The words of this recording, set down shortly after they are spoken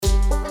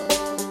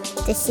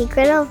The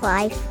secret of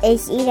life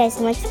is eat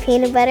as much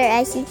peanut butter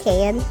as you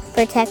can,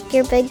 protect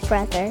your big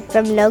brother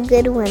from no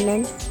good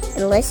women,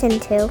 and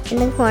listen to In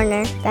the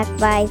Corner back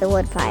by the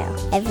woodpile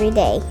every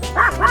day.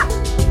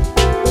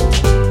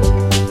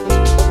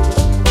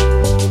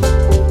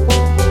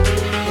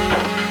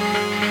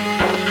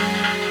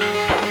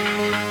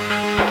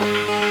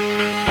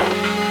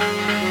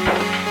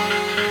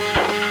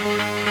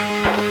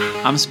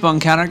 I'm Spun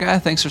Counter Guy.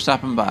 Thanks for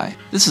stopping by.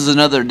 This is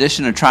another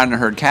edition of Trying to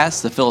Herd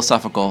Cats, the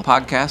philosophical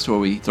podcast where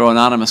we throw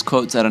anonymous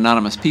quotes at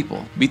anonymous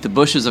people, beat the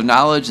bushes of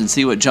knowledge, and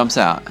see what jumps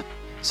out.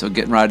 So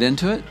getting right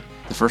into it,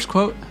 the first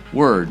quote,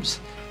 words,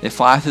 they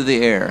fly through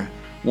the air.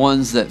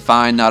 Ones that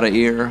find not a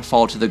ear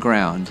fall to the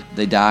ground.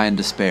 They die in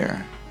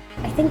despair.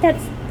 I think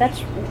that's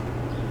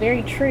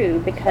very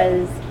true,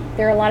 because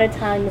there are a lot of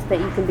times that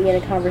you can be in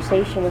a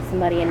conversation with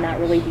somebody and not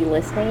really be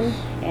listening,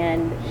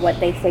 and what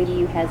they say to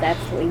you has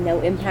absolutely no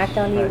impact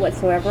on you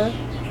whatsoever.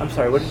 I'm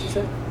sorry, what did you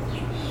say?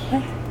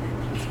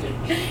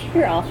 What?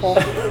 You're awful.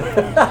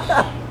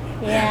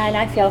 Yeah, and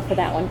I fell for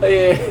that one.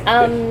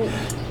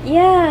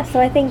 Yeah,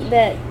 so I think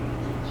that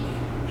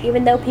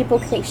even though people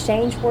can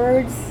exchange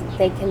words,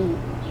 they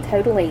can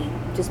totally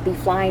just be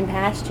flying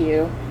past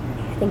you.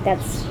 I think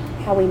that's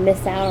how we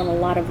miss out on a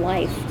lot of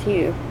life,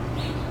 too.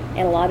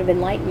 And a lot of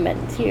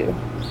enlightenment, too.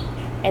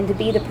 And to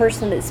be the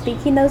person that's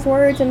speaking those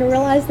words and to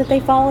realize that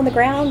they fall on the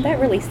ground, that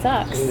really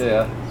sucks.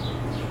 Yeah.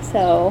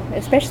 So,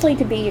 especially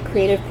to be a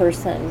creative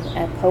person,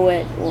 a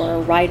poet or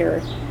a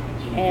writer.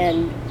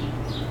 And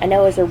I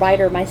know as a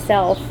writer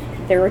myself,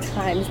 there were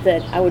times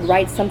that I would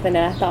write something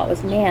that I thought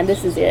was, man,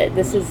 this is it.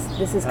 This is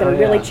going to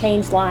really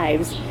change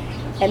lives.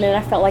 And then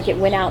I felt like it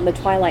went out in the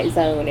twilight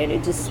zone and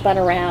it just spun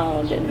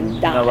around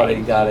and died.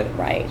 Nobody got it.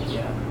 Right.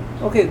 Yeah.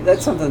 Okay,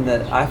 that's something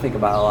that I think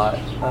about a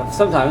lot.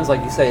 Sometimes,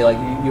 like you say, like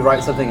you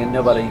write something and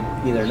nobody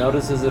either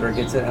notices it or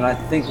gets it, and I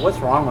think, what's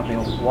wrong with me?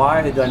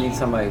 Why do I need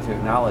somebody to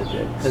acknowledge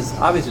it? Because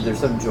obviously there's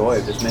some joy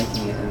of just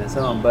making it in its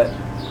own, but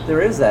there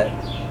is that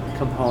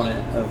component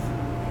of,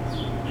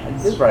 I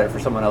did write it for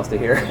someone else to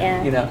hear.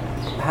 Yeah. You know,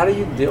 how do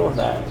you deal with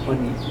that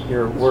when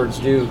your words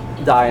do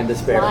die in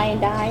despair? Die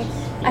and die.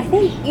 I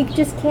think you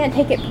just can't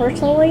take it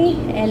personally,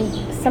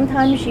 and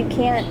sometimes you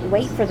can't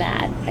wait for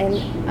that.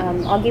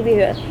 And I'll give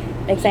you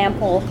an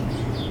example.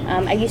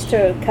 I used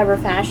to cover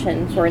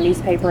fashion for a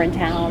newspaper in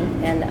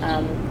town, and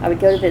I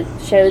would go to the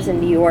shows in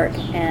New York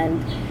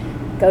and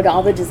go to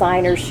all the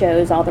designer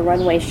shows, all the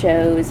runway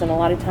shows, and a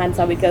lot of times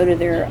I would go to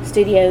their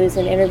studios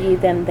and interview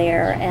them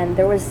there. And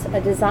there was a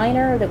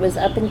designer that was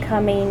up and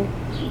coming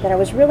that I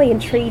was really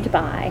intrigued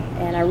by,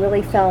 and I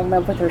really fell in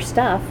love with her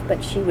stuff,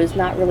 but she was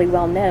not really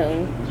well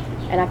known.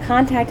 And I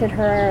contacted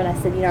her and I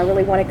said, I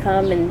really want to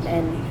come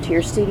and to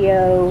your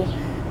studio,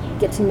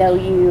 get to know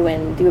you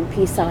and do a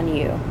piece on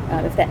you,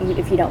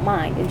 if you don't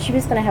mind. And she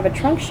was going to have a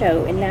trunk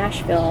show in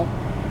Nashville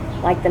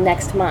like the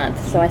next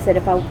month. So I said,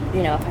 if I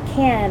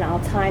can,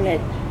 I'll time it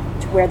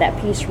to where that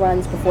piece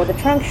runs before the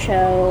trunk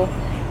show,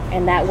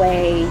 and that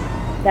way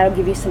that'll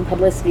give you some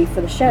publicity for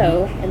the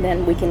show, and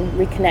then we can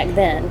reconnect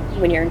then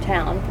when you're in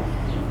town.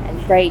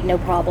 And great, no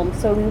problem.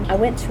 So I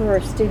went to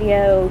her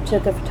studio,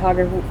 took a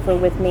photographer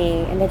with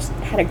me, and just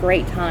had a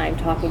great time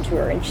talking to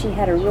her. And she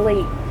had a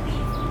really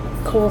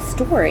cool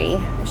story.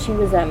 She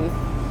was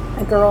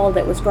a girl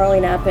that was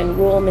growing up in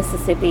rural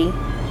Mississippi,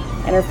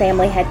 and her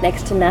family had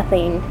next to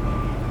nothing.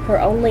 Her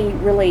only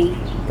really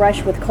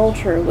brush with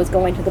culture was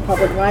going to the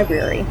public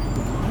library,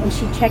 and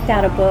she checked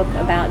out a book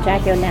about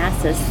Jackie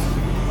Onassis.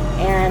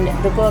 And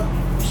the book,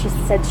 she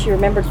said she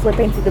remembered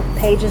flipping through the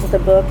pages of the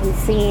book and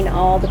seeing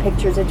all the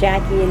pictures of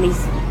Jackie in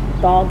these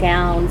ball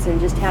gowns and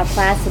just how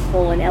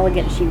classical and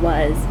elegant she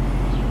was.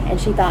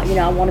 And she thought,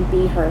 I want to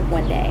be her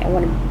one day. I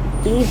want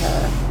to be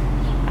her.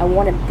 I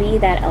want to be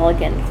that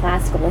elegant,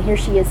 classical. And here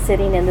she is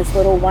sitting in this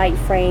little white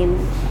frame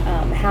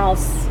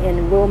house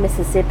in rural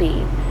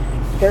Mississippi,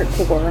 dirt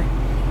poor,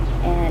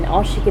 and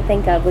all she could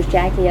think of was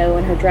Jackie O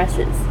and her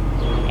dresses.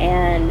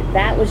 And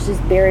that was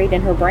just buried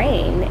in her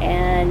brain,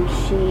 and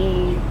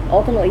she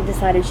ultimately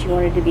decided she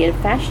wanted to be a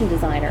fashion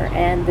designer,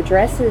 and the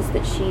dresses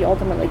that she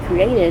ultimately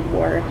created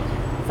were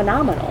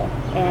phenomenal,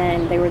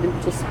 and they were the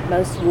just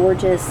most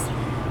gorgeous,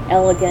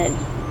 elegant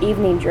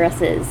evening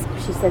dresses.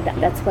 She said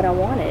that's what I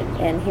wanted,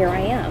 and here I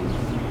am.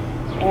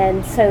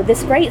 And so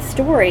this great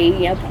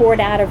story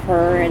poured out of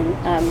her, and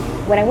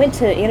when I went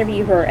to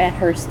interview her at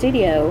her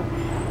studio,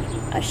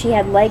 she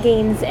had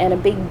leggings and a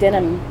big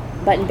denim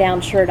button-down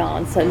shirt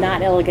on, so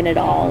not elegant at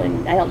all,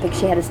 and I don't think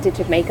she had a stitch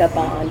of makeup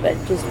on, but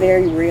just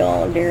very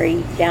real and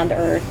very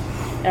down-to-earth.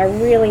 And I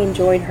really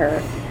enjoyed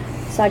her.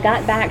 So I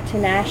got back to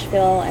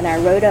Nashville and I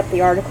wrote up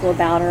the article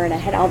about her, and I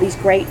had all these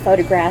great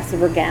photographs of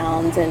her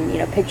gowns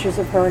and pictures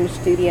of her in the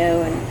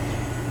studio,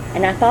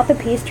 and I thought the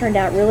piece turned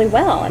out really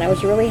well, and I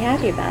was really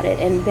happy about it.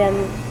 And then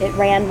it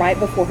ran right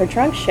before her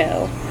trunk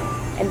show,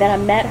 and then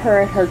I met her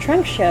at her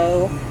trunk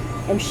show,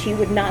 and she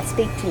would not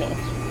speak to me.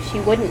 She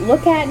wouldn't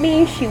look at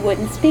me, she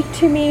wouldn't speak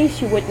to me,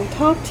 she wouldn't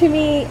talk to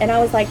me, and I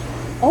was like,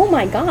 oh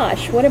my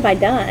gosh, what have I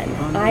done?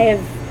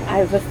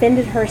 I've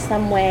offended her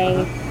some way.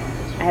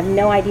 I have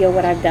no idea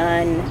what I've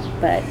done,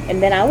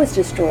 And then I was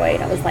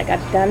destroyed. I was like,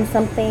 I've done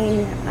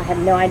something. I have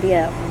no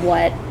idea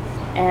what.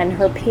 And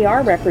her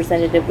PR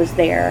representative was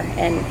there,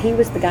 and he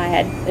was the guy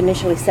I had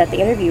initially set the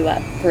interview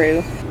up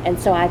through. And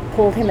so I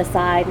pulled him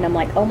aside, and I'm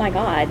like, oh my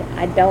God,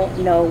 I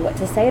don't know what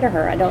to say to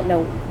her. I don't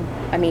know,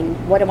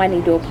 what do I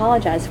need to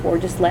apologize for?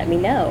 Just let me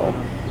know.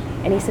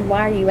 And he said,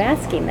 why are you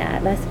asking that?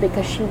 And I said,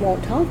 because she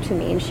won't talk to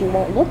me, and she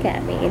won't look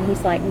at me. And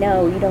he's like,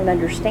 no, you don't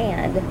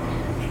understand.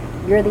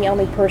 You're the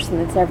only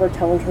person that's ever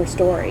told her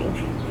story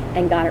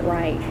and got it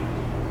right.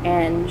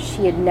 And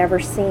she had never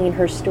seen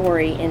her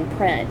story in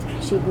print.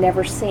 She'd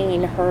never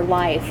seen her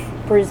life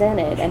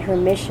presented and her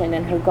mission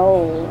and her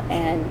goal,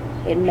 and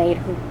it made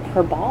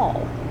her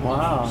bawl.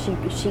 Wow.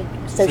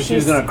 So she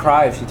was going to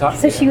cry if she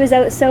talked to you. So she was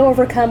so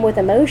overcome with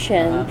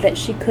emotion that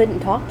she couldn't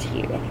talk to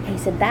you. And he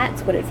said,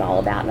 that's what it's all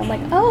about. And I'm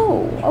like,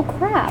 oh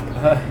crap.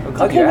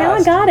 Okay, now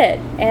I got it.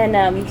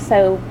 And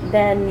so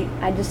then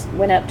I just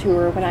went up to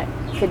her when I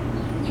could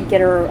get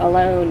her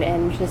alone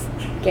and just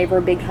gave her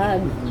a big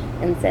hug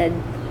and said,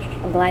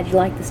 I'm glad you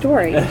like the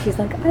story. And she's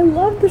like, I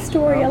love the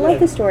story. I love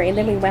the story. And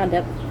then we wound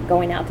up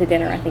going out to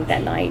dinner, I think,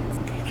 that night.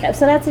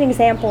 So that's an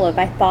example of,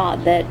 I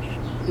thought that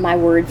my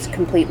words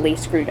completely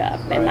screwed up.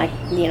 And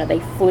they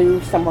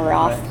flew somewhere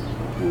off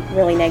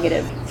really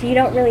negative. So you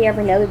don't really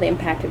ever know the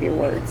impact of your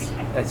words.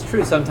 That's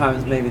true.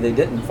 Sometimes maybe they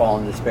didn't fall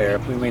in despair.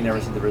 We may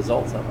never see the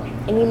results of them.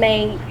 And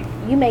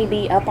you may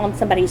be up on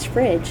somebody's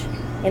fridge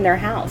in their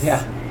house.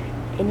 Yeah.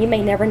 And you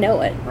may never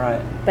know it.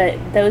 Right.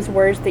 But those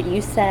words that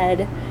you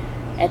said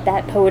at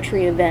that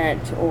poetry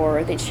event,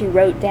 or that she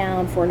wrote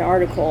down for an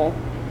article,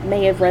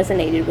 may have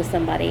resonated with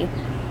somebody,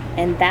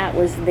 and that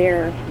was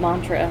their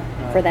mantra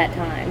for that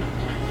time.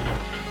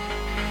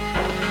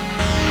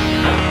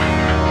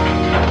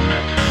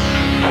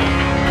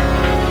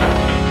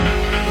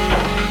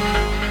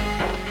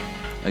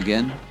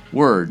 Again,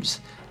 words.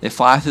 They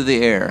fly through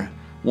the air.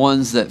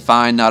 Ones that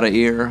find not a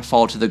ear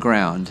fall to the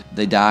ground.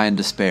 They die in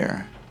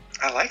despair.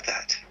 I like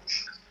that.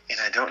 And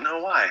I don't know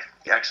why.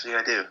 Actually,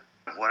 I do.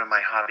 One of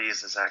my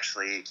hobbies is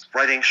actually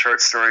writing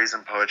short stories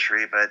and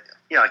poetry, but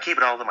I keep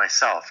it all to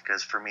myself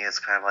because for me it's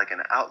kind of like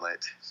an outlet.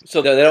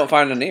 So they don't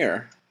find an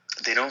ear.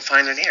 They don't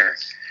find an ear.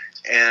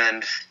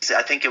 And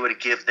I think it would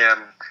give them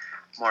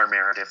more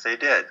merit if they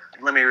did.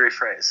 Let me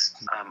rephrase.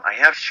 I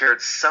have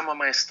shared some of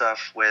my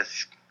stuff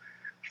with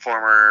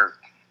former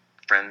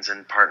friends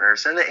and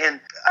partners, and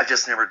I've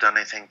just never done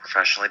anything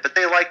professionally. But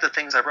they like the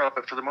things I wrote,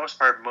 but for the most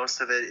part,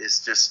 most of it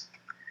is just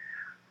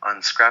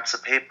on scraps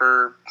of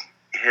paper,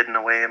 hidden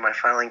away in my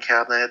filing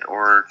cabinet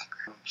or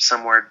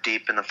somewhere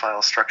deep in the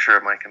file structure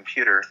of my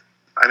computer.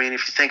 I mean,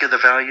 if you think of the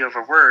value of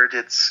a word,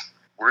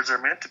 words are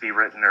meant to be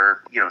written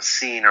or,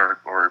 seen or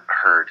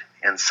heard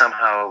and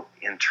somehow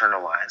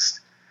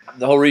internalized.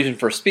 The whole reason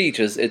for speech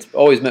is it's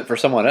always meant for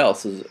someone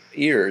else's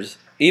ears,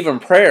 even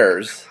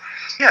prayers.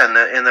 Yeah,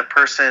 and the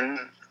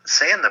person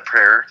saying the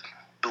prayer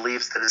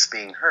believes that it's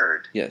being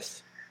heard.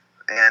 Yes.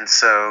 And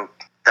so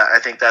I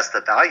think that's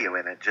the value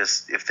in it.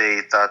 Just if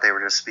they thought they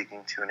were just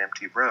speaking to an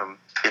empty room,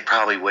 it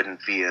probably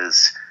wouldn't be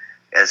as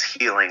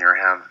healing or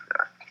have.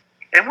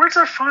 And words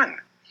are fun.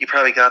 You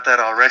probably got that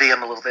already.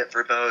 I'm a little bit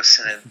verbose,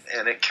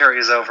 and it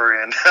carries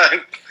over. And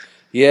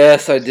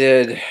yes, I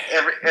did.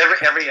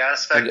 Every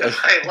aspect of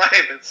my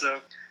life. And so,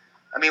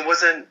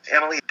 wasn't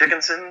Emily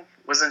Dickinson?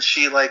 Wasn't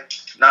she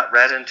not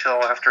read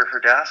until after her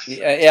death?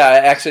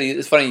 Yeah. Actually,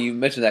 it's funny you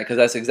mentioned that because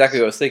that's exactly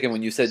what I was thinking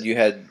when you said you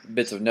had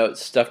bits of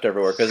notes stuffed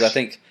everywhere. Because I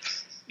think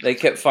they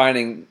kept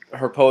finding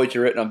her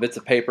poetry written on bits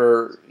of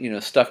paper,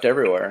 stuffed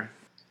everywhere.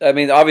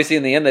 Obviously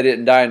in the end they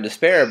didn't die in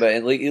despair, but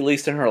at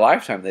least in her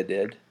lifetime they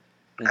did.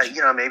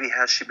 Maybe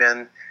has she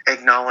been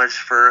acknowledged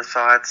for her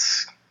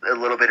thoughts a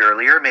little bit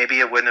earlier, maybe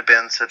it wouldn't have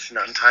been such an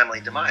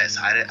untimely demise.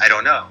 I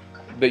don't know.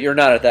 But you're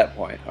not at that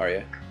point, are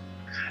you?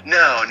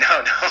 No.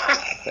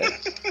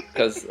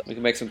 Because we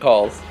can make some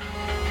calls.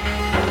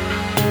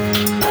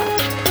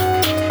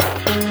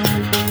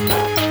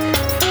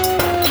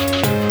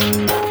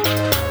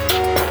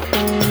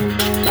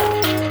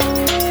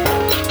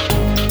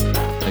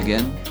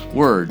 Again,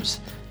 words.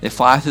 They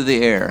fly through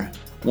the air.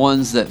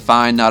 Ones that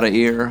find not a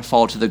ear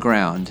fall to the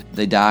ground.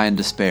 They die in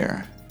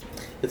despair.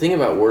 The thing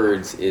about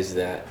words is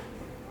that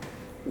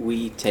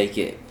we take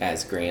it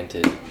as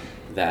granted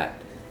that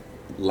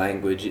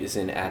language is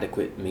an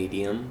adequate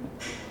medium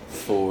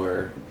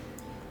for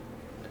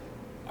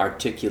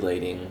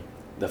articulating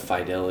the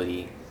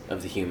fidelity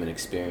of the human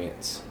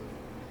experience.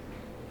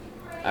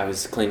 I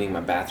was cleaning my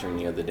bathroom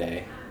the other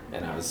day,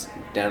 and I was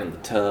down in the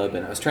tub,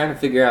 and I was trying to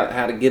figure out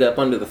how to get up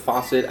under the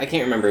faucet. I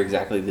can't remember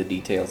exactly the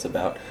details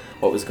about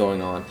what was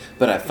going on,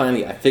 but I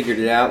figured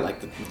it out,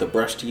 like the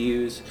brush to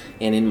use,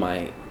 and in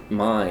my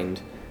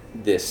mind,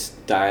 this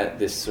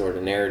sort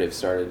of narrative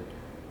started.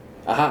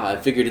 Aha, I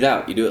figured it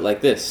out. You do it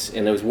like this.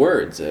 And there was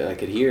words I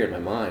could hear in my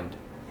mind.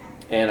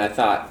 And I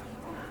thought,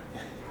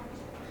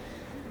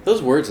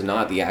 those words are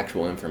not the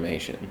actual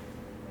information.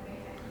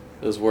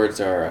 Those words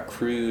are a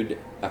crude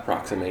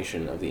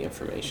approximation of the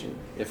information.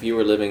 If you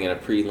were living in a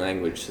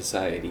pre-language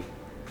society,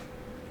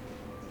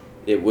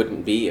 it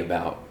wouldn't be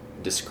about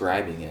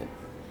describing it.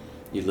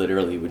 You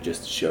literally would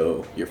just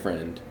show your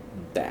friend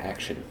the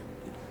action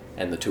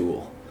and the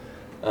tool.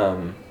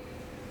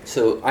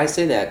 So I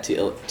say that to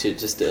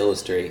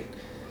illustrate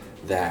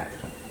that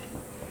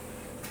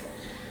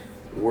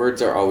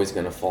words are always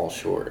going to fall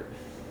short.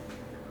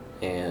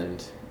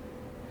 And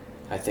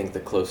I think the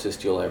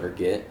closest you'll ever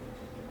get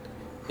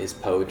is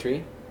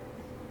poetry.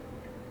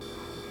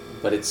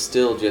 But it's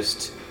still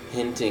just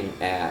hinting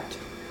at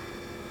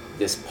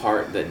this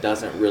part that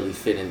doesn't really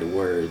fit into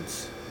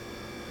words.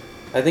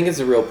 I think it's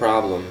a real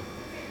problem,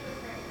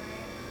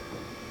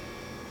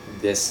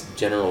 this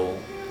general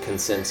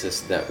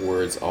consensus that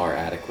words are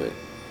adequate.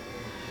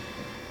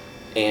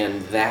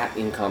 And that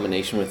in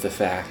combination with the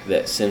fact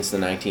that since the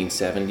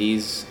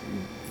 1970s,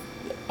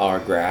 our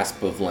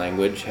grasp of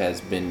language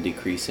has been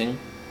decreasing.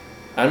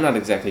 I'm not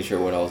exactly sure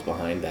what all is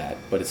behind that,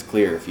 but it's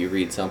clear if you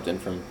read something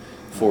from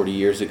 40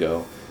 years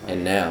ago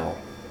and now.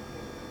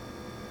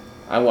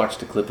 I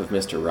watched a clip of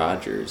Mr.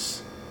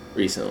 Rogers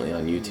recently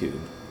on YouTube,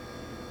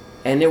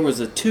 and there was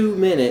a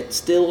 2-minute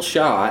still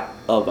shot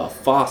of a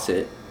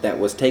faucet that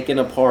was taken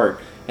apart,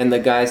 and the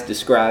guy's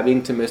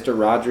describing to Mr.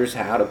 Rogers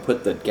how to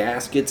put the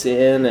gaskets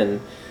in,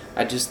 and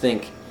I just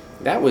think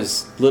that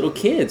was little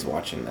kids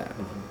watching that.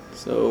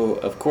 So,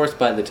 of course,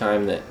 by the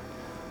time that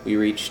we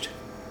reached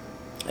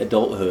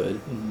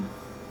adulthood,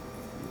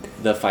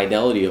 the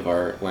fidelity of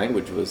our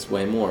language was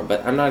way more.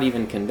 But I'm not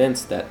even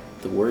convinced that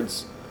the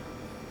words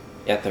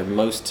at their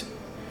most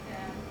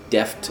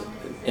deft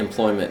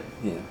employment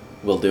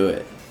will do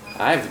it.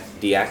 I've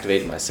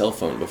deactivated my cell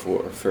phone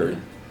before for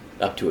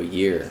up to a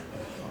year.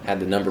 Had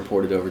the number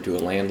ported over to a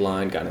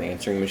landline, got an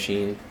answering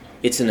machine.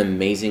 It's an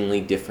amazingly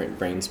different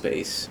brain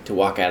space to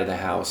walk out of the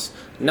house.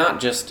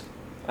 Not just,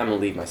 I'm going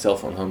to leave my cell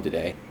phone home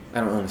today. I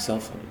don't own a cell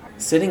phone.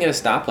 Sitting at a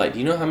stoplight, do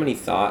you know how many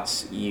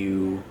thoughts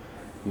you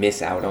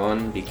miss out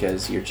on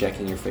because you're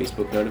checking your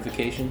Facebook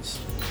notifications?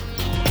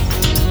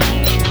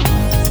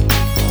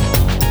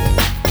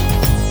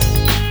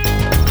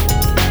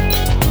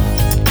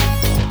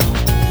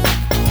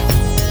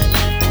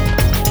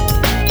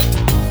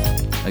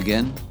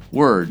 Again,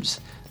 words.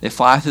 They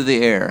fly through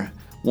the air.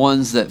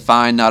 Ones that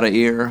find not a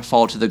ear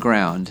fall to the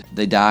ground.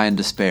 They die in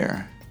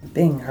despair.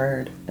 Being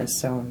heard is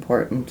so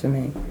important to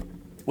me.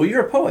 Well,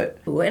 you're a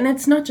poet. And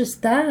it's not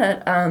just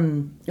that.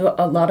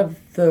 A lot of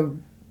the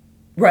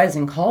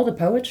rising call to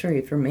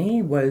poetry for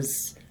me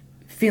was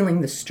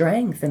feeling the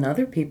strength in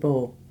other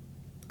people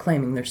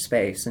claiming their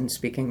space and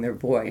speaking their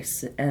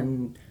voice.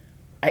 And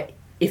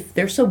if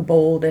they're so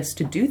bold as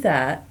to do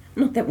that,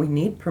 not that we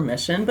need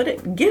permission, but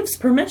it gives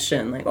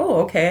permission. Like,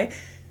 oh, okay,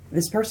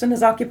 this person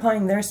is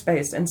occupying their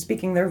space and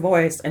speaking their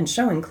voice and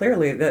showing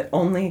clearly that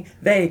only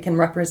they can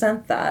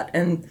represent that.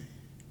 And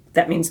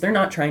that means they're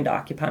not trying to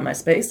occupy my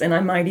space, and I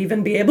might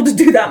even be able to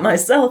do that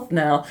myself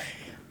now.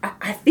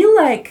 I feel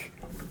like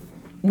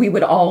we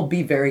would all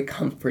be very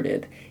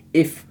comforted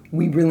if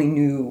we really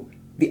knew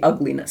the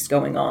ugliness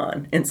going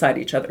on inside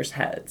each other's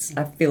heads.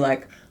 I feel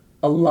like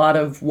a lot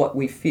of what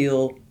we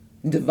feel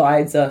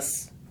divides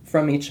us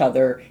from each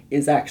other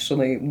is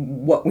actually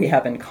what we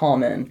have in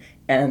common,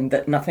 and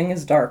that nothing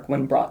is dark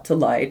when brought to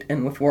light.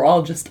 And if we're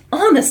all just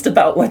honest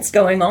about what's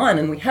going on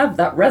and we have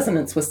that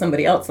resonance with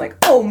somebody else, like,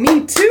 oh,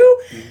 me too,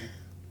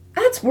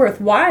 that's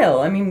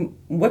worthwhile. I mean,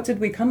 what did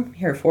we come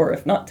here for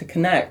if not to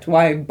connect?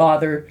 Why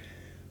bother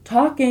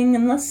talking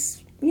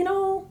unless,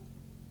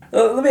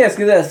 Let me ask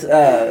you this.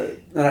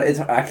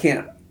 I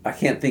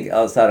can't think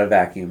outside of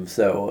vacuum,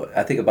 so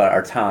I think about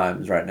our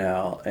times right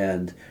now,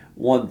 and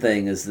one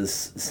thing is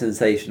this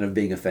sensation of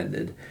being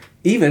offended.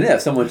 Even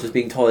if someone's just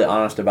being totally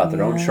honest about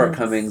their own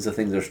shortcomings, the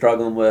things they're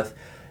struggling with,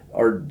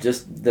 or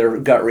just their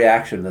gut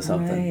reaction to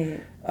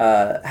something.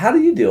 Right. How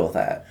do you deal with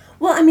that?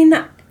 Well, I mean,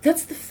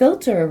 that's the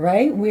filter,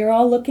 right? We're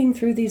all looking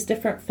through these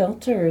different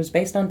filters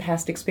based on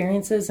past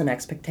experiences and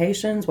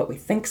expectations, what we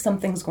think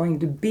something's going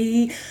to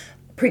be,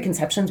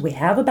 preconceptions we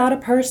have about a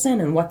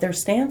person and what their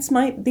stance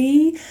might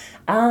be.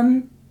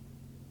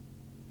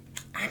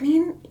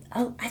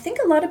 I think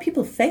a lot of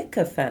people fake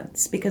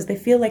offense because they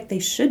feel like they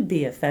should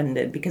be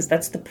offended because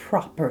that's the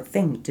proper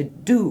thing to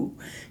do.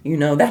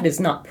 That is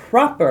not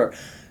proper.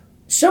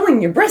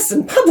 Showing your breasts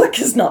in public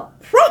is not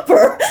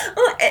proper.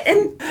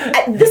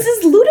 This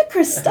is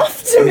ludicrous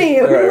stuff to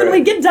me. Right. When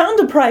we get down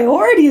to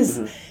priorities,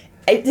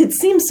 it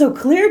seems so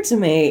clear to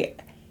me.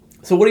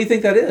 So what do you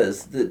think that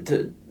is,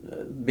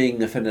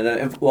 being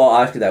offended? Well,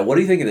 I'll ask you that. What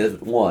do you think it is,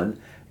 one,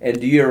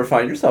 and do you ever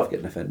find yourself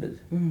getting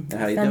offended? And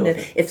how do you deal with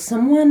it? If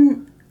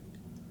someone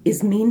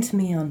is mean to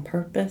me on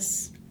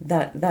purpose,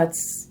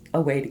 that's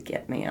a way to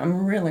get me.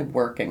 I'm really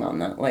working on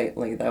that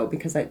lately, though,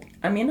 because I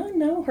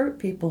know hurt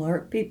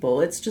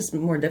people. It's just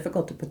more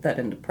difficult to put that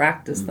into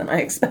practice than I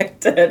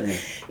expected.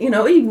 You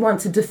want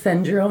to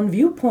defend your own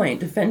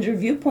viewpoint, defend your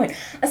viewpoint.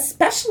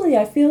 Especially,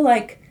 I feel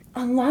like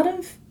a lot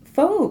of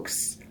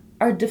folks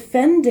are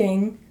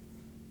defending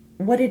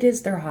what it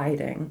is they're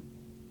hiding.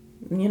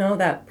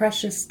 That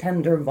precious,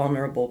 tender,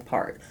 vulnerable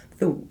part.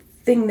 The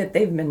thing that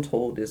they've been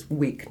told is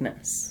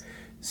weakness.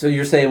 So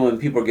you're saying when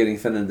people are getting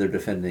offended, they're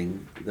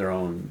defending their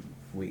own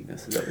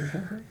weakness. Is that what you're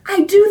trying to say?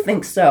 I do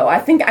think so. I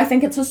think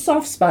it's a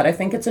soft spot. I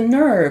think it's a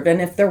nerve.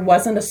 And if there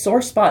wasn't a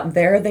sore spot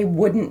there, they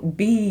wouldn't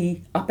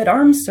be up at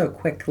arms so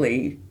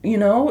quickly. You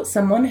know,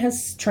 someone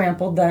has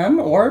trampled them,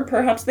 or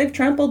perhaps they've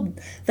trampled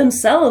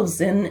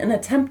themselves in an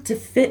attempt to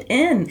fit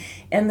in.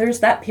 And there's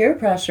that peer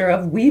pressure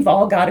of, we've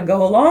all got to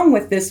go along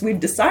with this. We've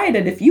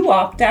decided if you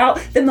opt out,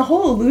 then the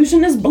whole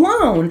illusion is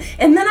blown.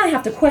 And then I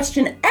have to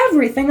question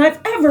everything I've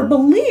ever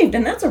believed.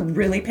 And that's a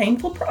really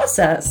painful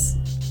process.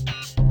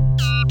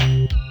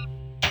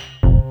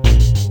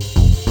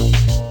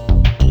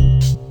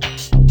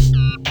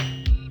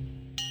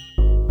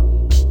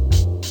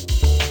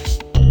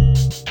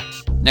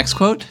 Next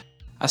quote,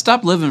 I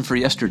stopped living for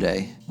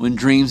yesterday when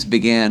dreams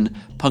began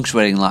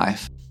punctuating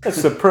life.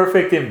 That's the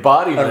perfect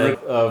embodiment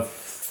of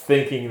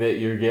thinking that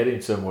you're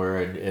getting somewhere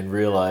and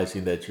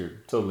realizing that you're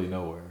totally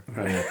nowhere.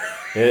 Right.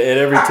 At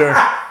every turn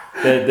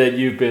that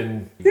you've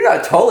been... You're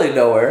not totally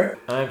nowhere.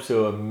 I'm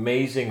so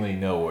amazingly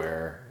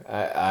nowhere.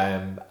 I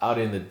am out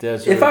in the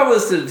desert. If I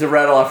was to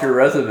rattle off your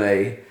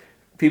resume,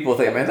 people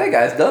think, man, that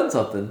guy's done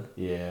something.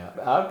 Yeah,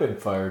 I've been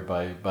fired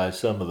by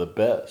some of the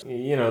best.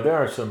 You know, there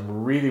are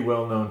some really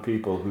well-known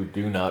people who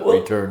do not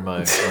return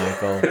my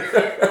call.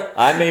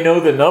 I may know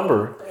the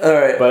number, all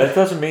right, but it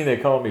doesn't mean they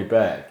call me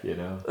back, you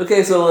know.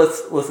 Okay, so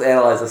let's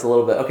analyze this a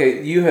little bit. Okay,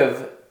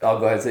 I'll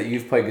go ahead and say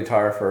you've played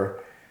guitar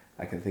for,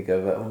 I can think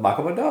of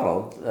Michael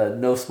McDonald,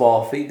 no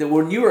small feat.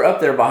 When you were up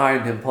there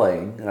behind him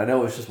playing, and I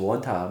know it was just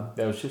one time.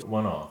 That was just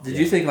one off. Did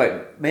you think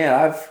like, man,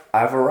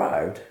 I've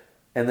arrived?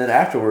 And then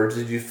afterwards,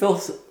 did you feel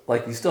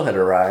like you still had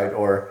arrived,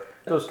 or...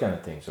 Those kind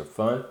of things are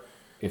fun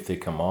if they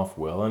come off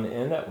well,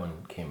 and that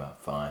one came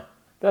out fine.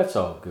 That's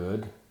all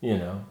good, you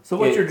know. So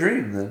what's your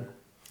dream, then?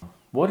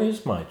 What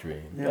is my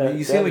dream? Yeah, I mean,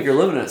 you seem like you're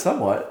living it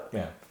somewhat.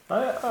 Yeah.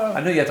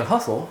 I know you have to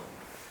hustle.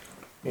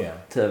 Yeah.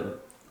 To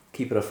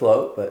keep it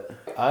afloat, but...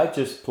 I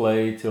just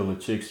play till the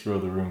chicks throw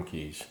the room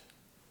keys.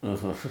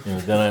 Mm-hmm. You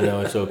know, then I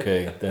know it's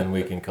okay. Then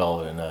we can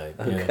call it a night.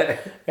 You Okay.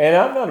 know? And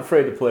I'm not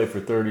afraid to play for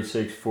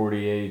 36,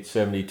 48,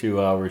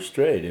 72 hours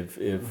straight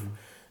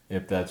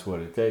if that's what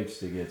it takes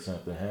to get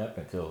something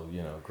happen till,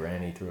 you know,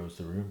 Granny throws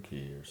the room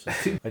key or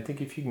something. I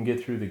think if you can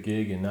get through the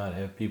gig and not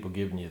have people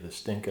giving you the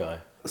stink eye.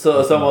 So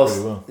it's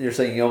almost, well. You're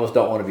saying you almost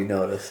don't want to be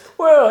noticed.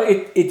 Well,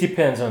 it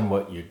depends on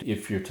what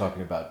if you're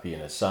talking about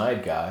being a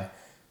side guy,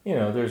 you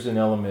know, there's an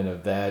element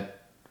of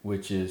that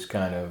which is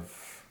kind of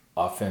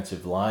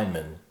offensive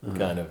lineman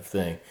kind of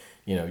thing.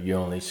 You know, you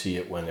only see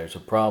it when there's a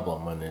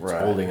problem, when it's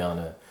holding on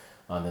the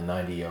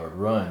 90-yard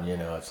run. You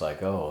know, it's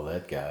like, oh,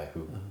 that guy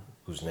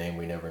whose name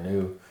we never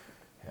knew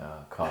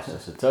cost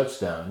us a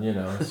touchdown. You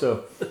know,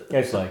 so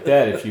it's like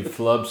that. If you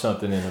flub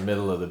something in the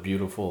middle of the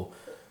beautiful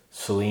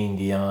Celine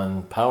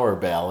Dion power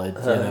ballad,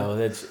 you know,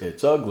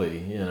 it's ugly.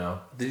 You know.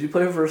 Did you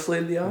play for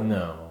Celine Dion?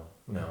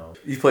 No.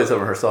 You played some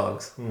of her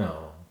songs.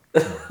 No.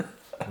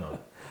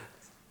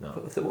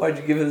 So why'd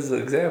you give it as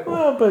an example?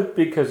 Well, but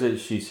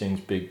because she sings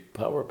big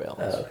power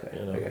ballads. Oh, okay.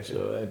 You know, I got you.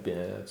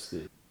 so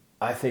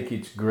I think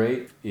it's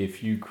great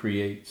if you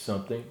create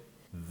something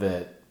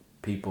that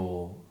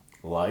people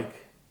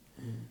like,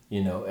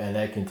 you know, and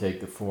that can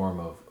take the form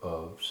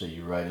of say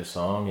you write a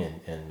song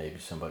and maybe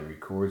somebody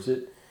records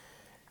it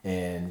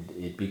and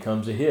it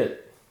becomes a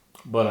hit.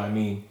 But I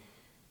mean,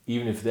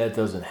 even if that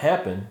doesn't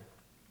happen,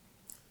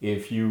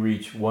 if you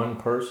reach one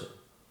person,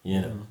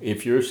 you know,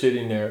 if you're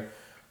sitting there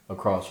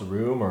across a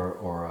room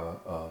or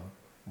a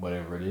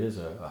whatever it is,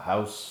 a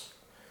house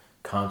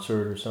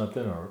concert or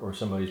something, or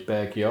somebody's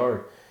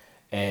backyard,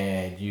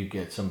 and you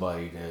get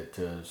somebody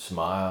to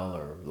smile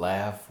or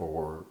laugh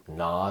or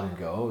nod and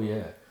go, oh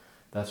yeah,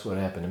 that's what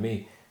happened to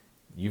me.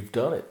 You've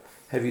done it.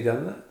 Have you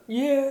done that?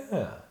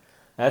 Yeah.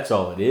 That's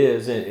all it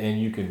is.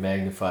 And you can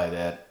magnify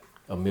that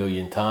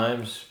 1,000,000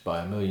 times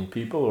by 1,000,000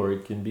 people, or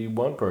it can be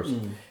one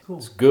person. Cool.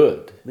 It's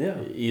good.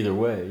 Yeah. Either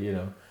way, you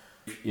know.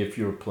 If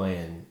you're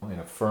playing in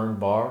a fern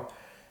bar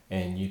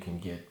and you can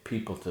get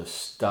people to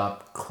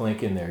stop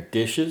clinking their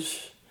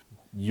dishes,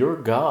 you're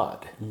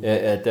God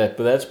at that.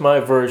 But that's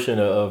my version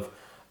of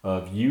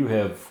you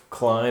have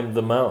climbed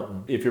the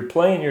mountain. If you're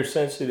playing your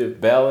sensitive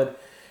ballad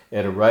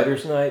at a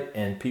writer's night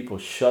and people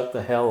shut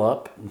the hell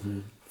up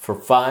for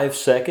 5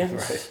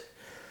 seconds,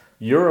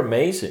 you're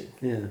amazing.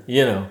 Yeah.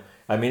 You know,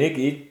 I mean,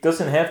 it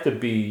doesn't have to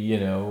be, you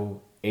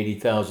know,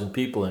 80,000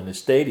 people in the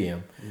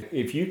stadium.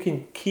 If you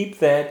can keep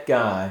that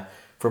guy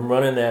from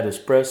running that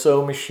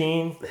espresso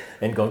machine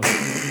and going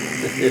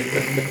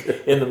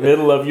in the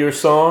middle of your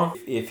song,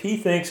 if he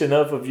thinks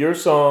enough of your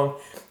song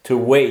to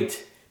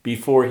wait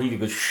before he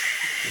goes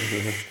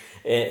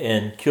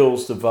and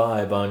kills the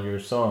vibe on your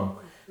song,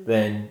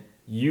 then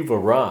you've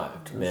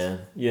arrived,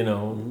 man. You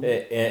know,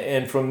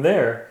 and from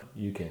there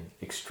you can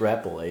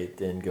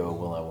extrapolate and go,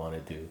 well, I want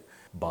to do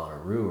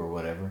Bonnaroo or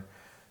whatever.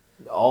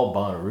 All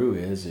Bonnaroo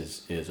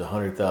is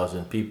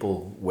 100,000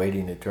 people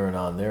waiting to turn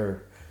on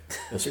their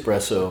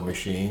espresso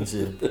machines,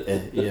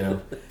 you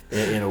know,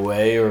 in a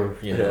way, or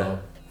you know,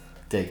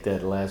 take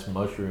that last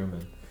mushroom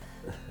and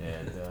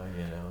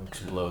you know,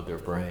 explode their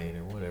brain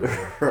or whatever.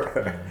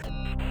 You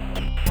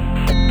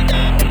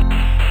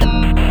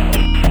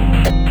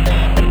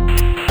know.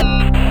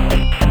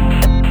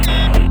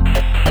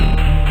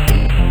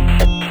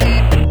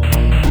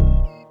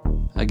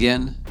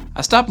 Again,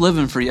 I stopped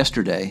living for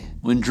yesterday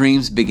when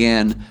dreams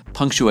began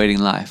punctuating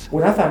life.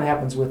 What I find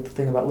happens with the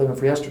thing about living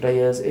for yesterday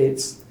is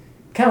it's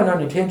kind of an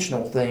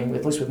unintentional thing,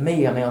 at least with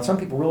me. I mean, some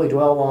people really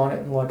dwell on it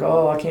and like,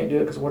 oh, I can't do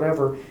it because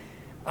whatever.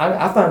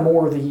 I find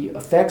more the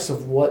effects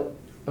of what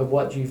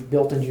you've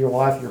built into your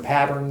life, your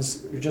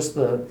patterns, just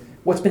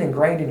what's been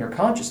ingrained in your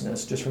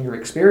consciousness just from your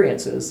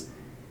experiences.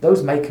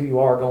 Those make who you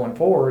are going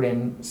forward,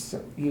 and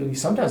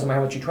sometimes no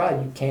matter what you try,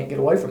 you can't get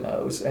away from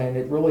those, and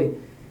it really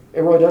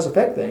does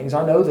affect things.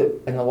 I know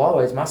that in a lot of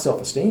ways, my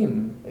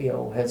self-esteem,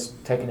 has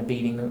taken a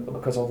beating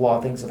because of a lot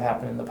of things that have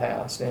happened in the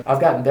past. And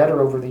I've gotten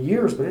better over the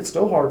years, but it's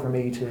still hard for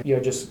me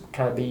to, just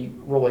kind of be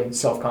really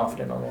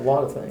self-confident on a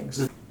lot of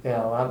things.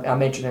 I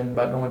mentioned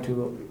about going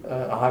to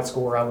a high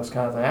school where I was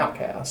kind of an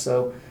outcast.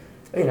 So,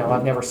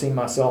 I've never seen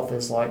myself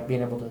as like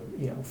being able to,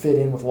 fit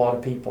in with a lot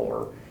of people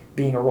or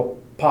being a real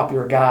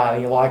popular guy,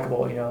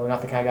 likable, not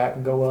the kind of guy that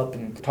can go up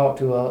and talk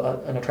to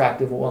an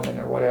attractive woman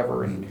or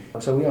whatever. And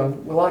so,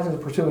 a lot of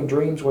times pursuing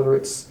dreams, whether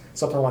it's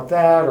something like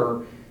that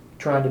or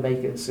trying to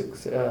make a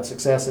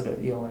success at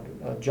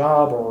a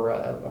job or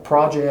a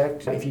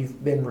project. If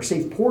you've been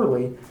received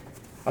poorly,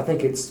 I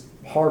think it's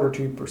harder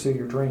to pursue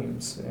your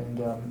dreams. And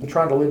you're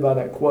trying to live by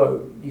that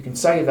quote. You can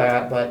say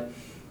that, but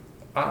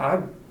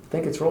I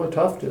think it's really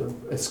tough to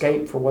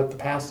escape for what the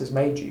past has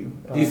made you.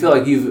 Do you feel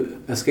like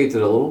you've escaped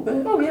it a little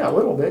bit? Oh yeah, a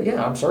little bit.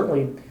 Yeah, I'm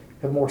certainly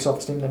have more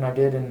self-esteem than I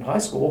did in high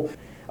school.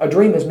 A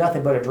dream is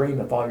nothing but a dream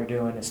if all you're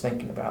doing is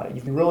thinking about it.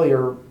 If you really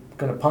are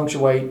going to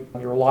punctuate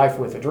your life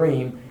with a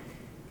dream,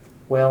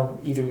 well,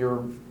 either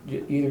you're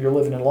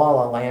living in la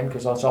la land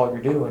because that's all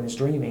you're doing is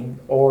dreaming,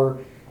 or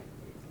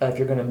if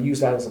you're going to use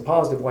that as a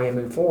positive way and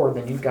move forward,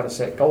 then you've got to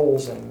set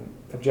goals and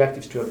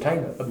objectives to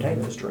obtain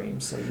those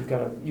dreams. So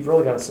you've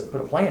really got to put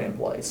a plan in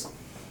place.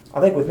 I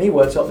think with me,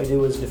 what's helped me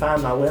do is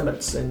define my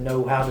limits and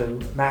know how to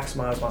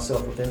maximize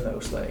myself within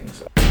those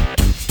things.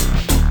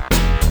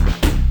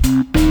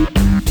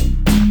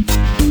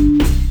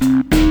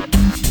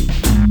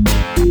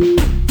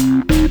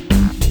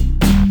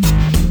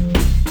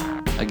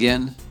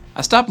 Again,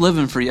 I stopped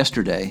living for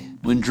yesterday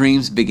when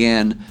dreams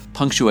began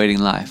punctuating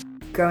life.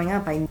 Growing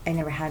up, I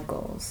never had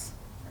goals.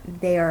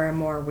 They are a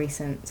more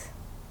recent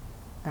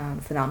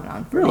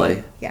phenomenon for Really?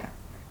 me. Yeah.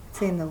 I'd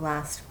say in the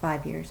last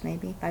 5 years,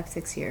 maybe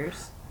 5-6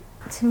 years.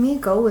 To me,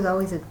 goal was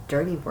always a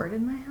dirty word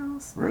in my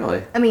house.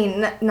 Really? I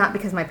mean, not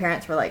because my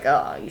parents were like,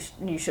 oh,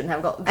 you shouldn't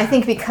have goals. I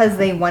think because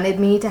they wanted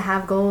me to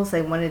have goals,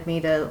 they wanted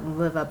me to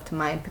live up to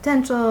my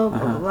potential, blah,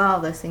 blah, blah,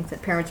 those things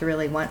that parents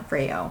really want for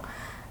you.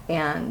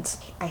 And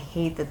I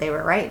hate that they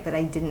were right, but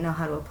I didn't know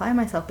how to apply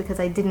myself because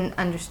I didn't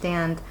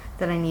understand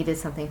that I needed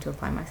something to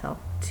apply myself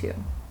to.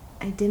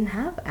 I didn't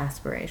have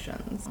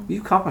aspirations.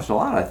 You've accomplished a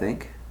lot, I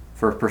think,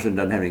 for a person who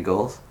doesn't have any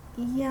goals.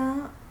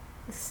 Yeah.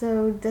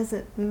 So does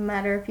it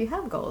matter if you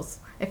have goals?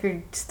 If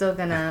you're still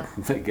gonna...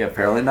 Yeah,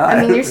 apparently not.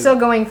 I mean, you're still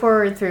going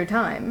forward through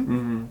time.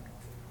 Mm-hmm.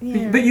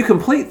 Yeah. But you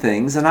complete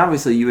things, and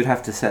obviously you would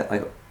have to set,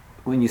 like,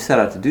 when you set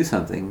out to do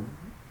something,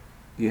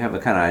 you have a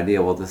kind of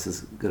idea, well, this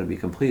is going to be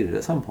completed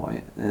at some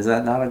point. Is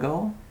that not a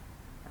goal?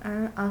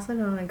 I also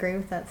don't agree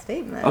with that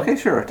statement. Okay,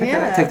 sure. Take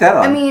that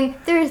on. I mean,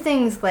 there are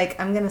things like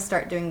I'm going to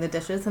start doing the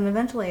dishes, and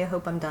eventually I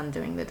hope I'm done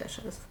doing the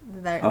dishes.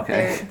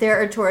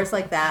 There are chores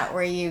like that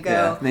where you go...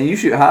 Yeah. Then you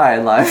shoot high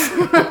in life.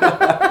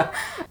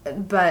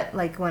 But,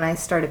 like, when I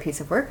start a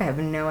piece of work, I have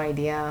no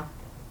idea.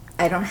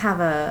 I don't have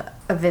a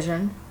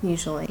vision,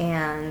 usually.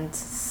 And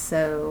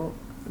so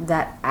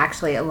that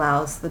actually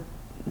allows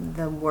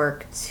the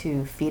work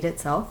to feed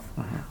itself.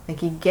 Uh-huh.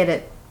 Like, you get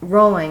it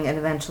rolling, and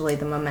eventually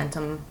the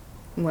momentum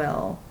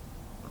will,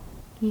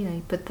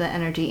 you put the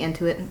energy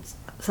into it, and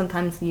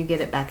sometimes you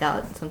get it back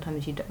out, and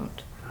sometimes you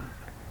don't.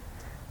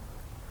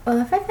 Well,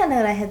 if I found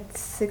out I had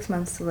 6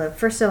 months to live,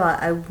 first of all,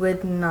 I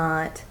would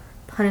not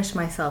punish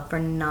myself for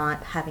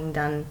not having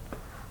done,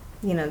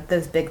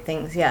 those big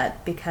things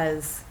yet,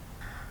 because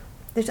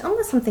there's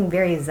almost something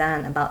very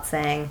zen about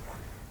saying,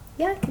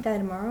 yeah, I could die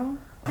tomorrow.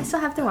 I still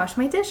have to wash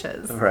my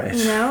dishes. Right.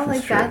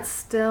 That's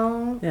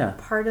still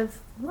part of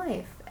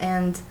life.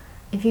 And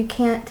if you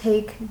can't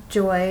take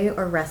joy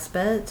or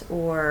respite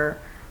or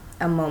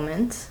a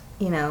moment,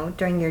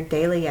 during your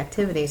daily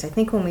activities, I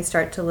think when we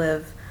start to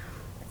live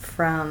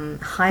from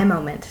high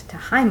moment to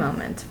high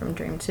moment, from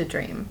dream to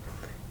dream,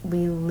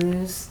 we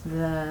lose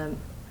there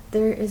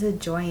is a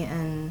joy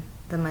in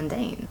the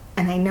mundane.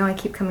 And I know I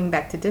keep coming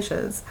back to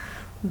dishes,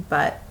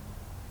 but,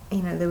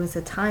 there was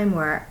a time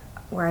where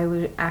I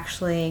would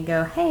actually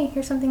go, hey,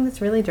 here's something that's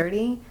really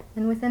dirty,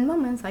 and within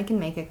moments I can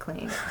make it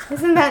clean.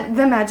 Isn't that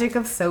the magic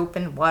of soap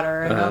and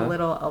water and a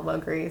little elbow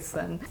grease?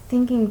 And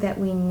thinking that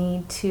we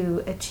need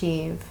to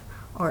achieve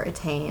or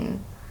attain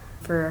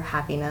for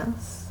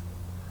happiness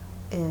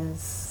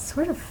is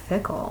sort of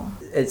fickle.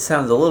 It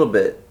sounds a little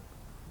bit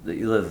that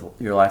you live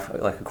your life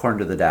like according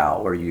to the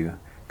Tao, where you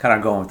kind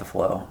of going with the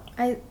flow.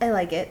 I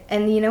like it.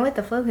 And you know what?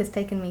 The flow has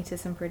taken me to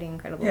some pretty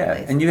incredible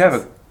places. And you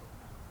have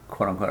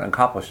quote-unquote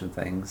accomplished some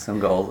things, some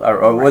goals,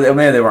 or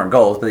maybe they weren't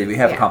goals, but you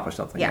have accomplished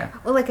something. Yeah.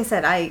 Well, like I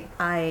said,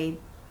 I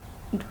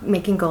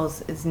making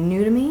goals is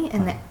new to me,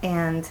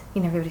 and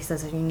you know, everybody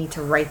says that you need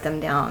to write them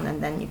down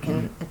and then you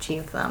can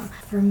achieve them.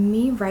 For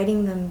me,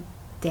 writing them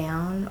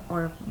down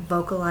or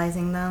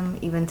vocalizing them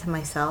even to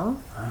myself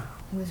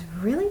was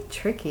really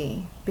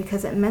tricky,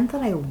 because it meant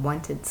that I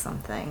wanted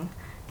something,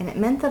 and it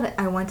meant that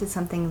I wanted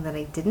something that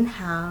I didn't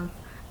have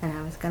and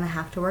I was going to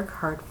have to work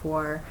hard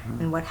for,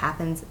 and what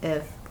happens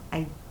if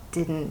I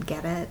didn't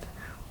get it,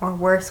 or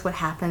worse, what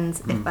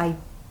happens if I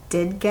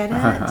did get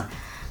it.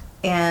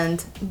 And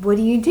what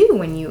do you do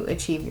when you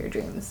achieve your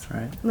dreams?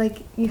 Right. Like,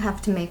 you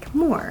have to make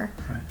more.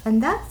 Right.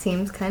 And that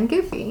seems kind of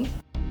goofy.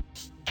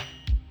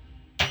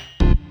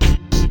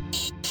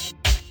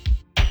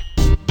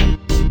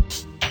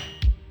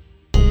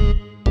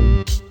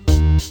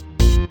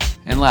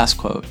 And last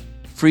quote.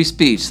 Free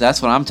speech,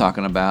 that's what I'm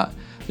talking about.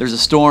 There's a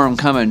storm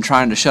coming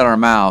trying to shut our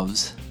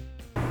mouths.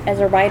 As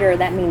a writer,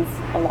 that means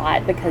a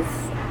lot, because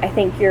I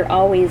think you're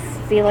always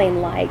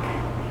feeling like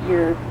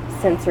you're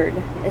censored,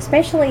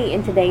 especially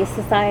in today's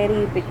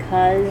society,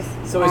 because...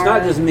 So it's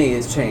not just me,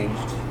 it's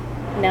changed.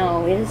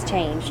 No, it has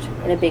changed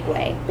in a big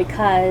way,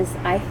 because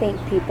I think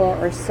people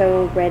are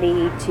so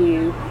ready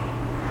to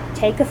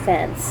take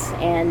offense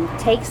and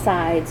take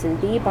sides and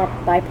be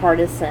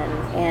bipartisan,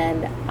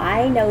 and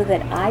I know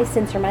that I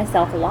censor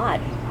myself a lot,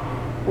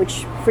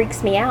 which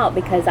freaks me out,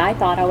 because I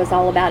thought I was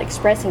all about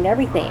expressing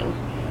everything.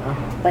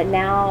 But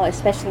now,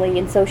 especially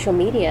in social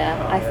media,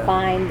 I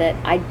find that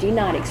I do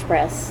not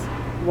express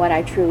what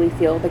I truly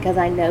feel, because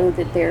I know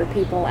that there are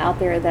people out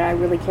there that I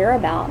really care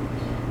about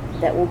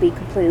that will be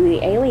completely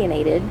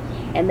alienated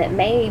and that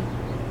may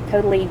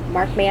totally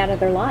mark me out of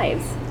their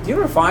lives. Do you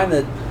ever find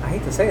that, I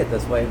hate to say it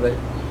this way, but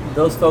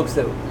those folks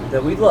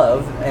that we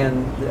love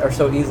and are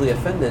so easily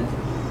offended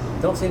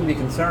don't seem to be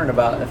concerned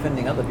about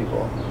offending other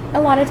people?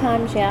 A lot of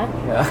times, yeah.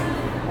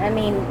 Yeah. I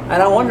mean...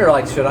 And I wonder,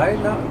 like, should I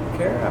not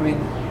care? I mean,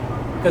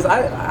 because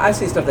I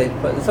see stuff they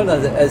put,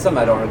 sometimes some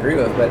I don't agree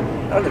with, but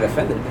I don't get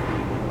offended.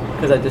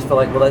 Because I just feel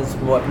like, well, that's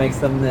what makes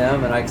them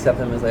them, and I accept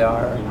them as they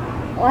are.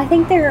 Well, I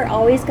think there are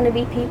always going to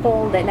be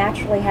people that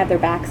naturally have their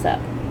backs up.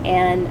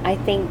 And I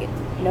think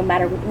no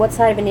matter what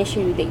side of an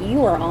issue that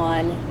you are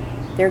on,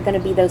 there are going to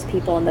be those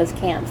people in those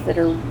camps that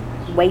are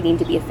waiting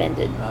to be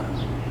offended.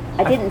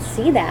 I didn't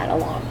see that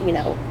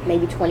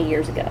maybe 20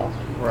 years ago.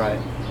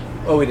 Right.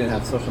 Well, we didn't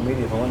have social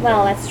media for one thing.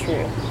 Well, that's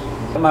true.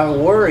 My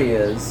worry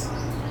is,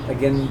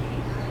 again,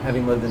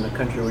 having lived in a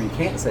country where you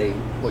can't say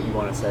what you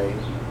want to say,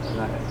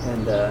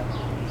 and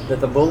that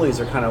the bullies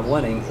are kind of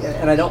winning.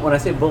 And when I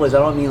say bullies, I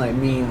don't mean like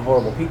mean,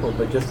 horrible people,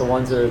 but just the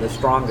ones that are the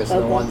strongest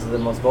and the ones that are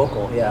the most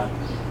vocal. Yeah,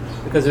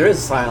 because there is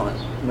a silent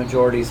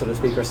majority, so to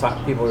speak, or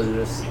people that are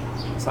just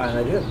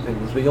silent. They do have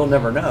opinions, but you'll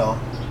never know,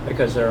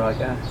 because they're like,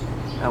 I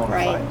don't want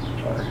to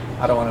fight,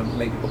 or I don't want to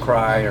make people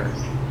cry,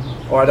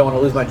 or I don't want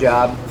to lose my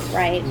job.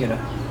 Right. You know.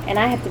 And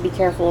I have to be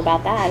careful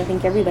about that. I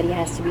think everybody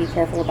has to be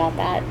careful about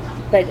that.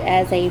 But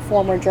as a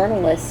former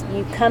journalist,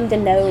 you come to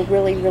know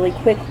really, really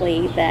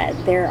quickly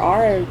that there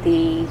are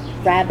the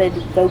rabid,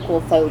 vocal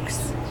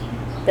folks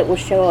that will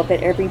show up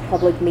at every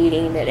public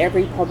meeting, at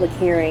every public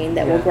hearing,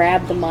 that will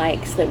grab the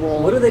mics, that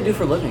will... What do they do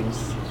for livings?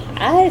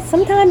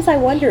 Sometimes I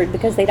wondered,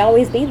 because they'd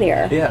always be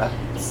there. Yeah.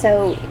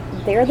 So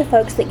they're the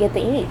folks that get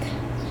the ink.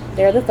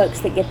 They're the folks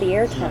that get the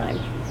airtime.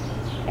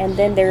 And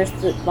then there's,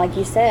 like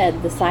you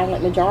said, the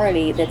silent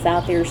majority that's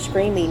out there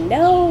screaming,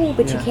 no,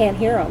 but you can't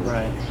hear them.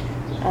 Right.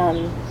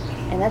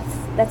 And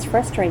that's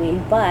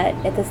frustrating. But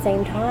at the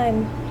same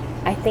time,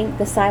 I think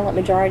the silent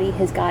majority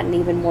has gotten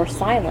even more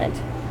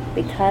silent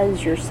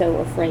because you're so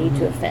afraid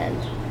to offend.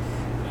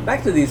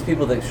 Back to these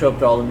people that show up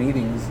to all the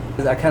meetings,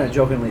 I kind of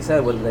jokingly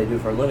said, what do they do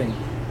for a living?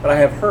 But I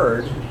have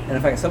heard, and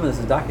in fact some of this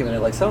is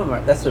documented, like some of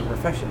them, that's their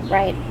profession.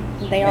 Right,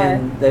 they are.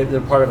 And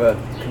they're part of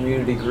a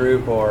community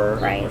group or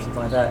something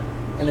like that.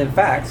 And in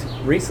fact,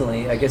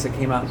 recently, I guess it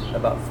came out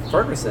about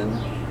Ferguson,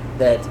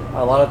 that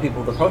a lot of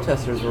people, the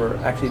protesters, were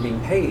actually being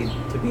paid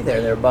to be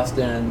there. They were bussed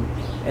in,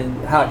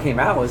 and how it came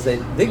out was they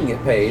didn't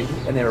get paid,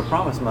 and they were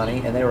promised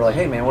money, and they were like,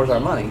 hey man, where's our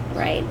money?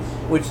 Right.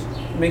 Which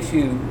makes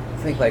you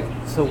think, like,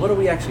 so what are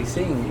we actually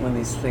seeing when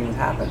these things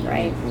happen?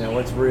 Right. You know,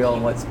 what's real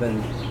and what's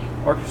been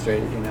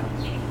orchestrated, you know?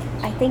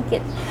 I think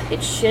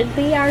it should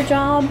be our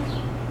job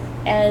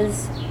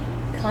as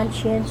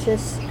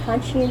conscientious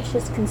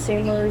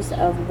consumers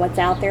of what's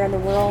out there in the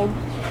world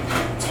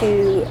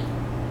to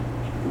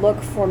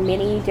look for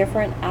many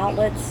different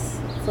outlets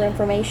for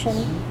information,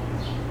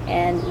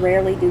 and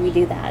rarely do we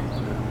do that.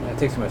 It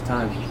takes too much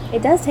time.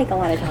 It does take a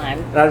lot of time.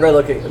 And I'd rather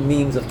look at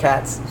memes of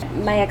cats.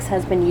 My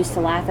ex-husband used to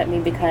laugh at me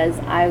because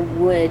I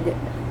would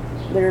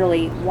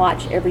literally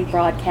watch every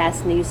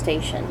broadcast news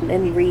station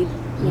and read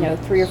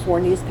 3 or 4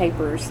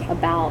 newspapers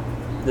about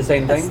the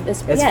same thing?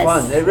 It's yes.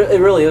 fun. It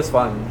really is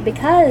fun.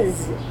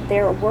 Because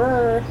there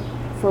were,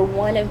 for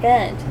one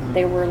event,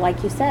 there were,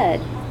 like you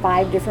said,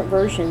 5 different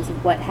versions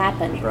of what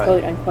happened,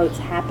 quote unquote,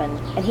 happened.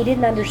 And he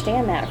didn't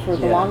understand that for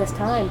the longest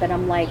time, but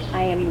I'm like,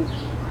 I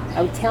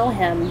would tell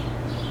him,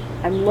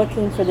 I'm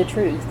looking for the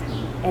truth.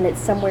 And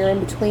it's somewhere in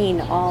between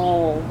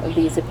all of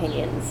these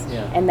opinions.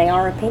 Yeah. And they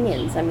are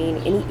opinions. I mean,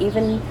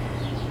 even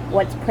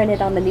what's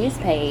printed on the news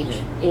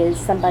page is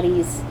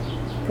somebody's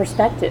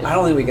perspective. I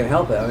don't think we can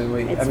help it. I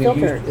mean, It's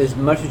filtered. as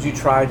much as you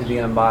try to be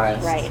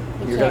unbiased, Right.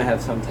 you're going to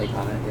have some take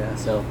on it. Yeah.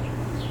 So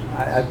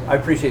I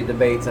appreciate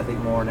debates, I think,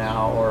 more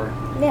now, or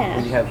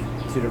when you have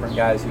two different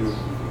guys who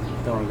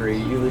don't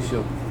agree, at least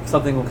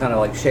something will kind of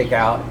like shake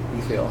out,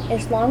 you feel.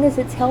 As long as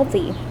it's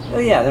healthy. Oh,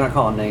 yeah, they're not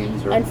calling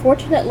names.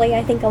 Unfortunately,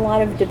 I think a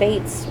lot of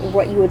debates,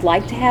 what you would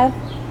like to have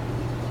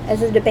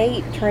as a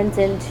debate, turns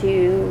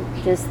into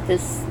just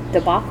this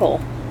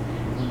debacle.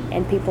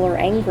 And people are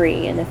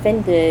angry and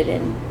offended,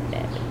 and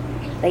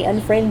they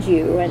unfriend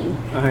you, and,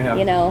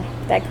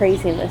 that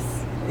craziness.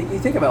 You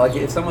think about,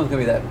 like, if someone's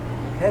going to be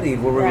that petty,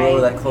 we're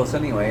really that close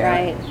anyway.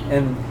 Right.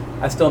 And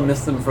I still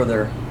miss them for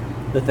the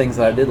things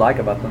that I did like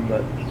about them,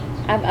 but...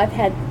 I've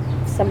had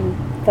some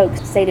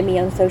folks say to me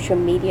on social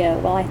media,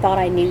 well, I thought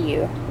I knew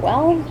you.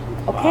 Well,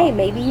 okay,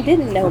 maybe you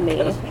didn't know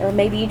me, or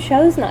maybe you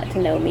chose not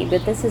to know me,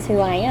 but this is who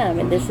I am,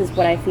 and this is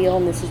what I feel,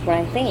 and this is what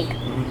I think.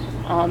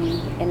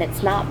 And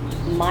it's not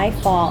my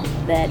fault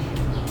that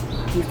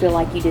you feel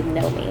like you didn't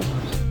know me.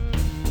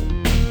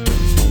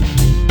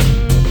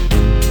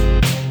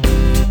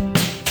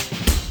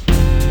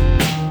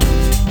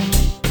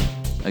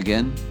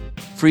 Again,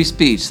 free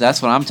speech,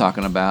 that's what I'm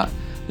talking about.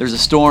 There's a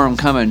storm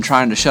coming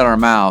trying to shut our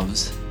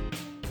mouths.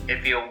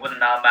 If you would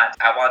not mind,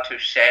 I want to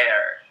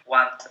share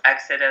one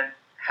accident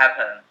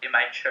happened in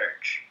my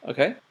church.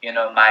 Okay.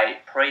 My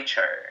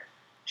preacher,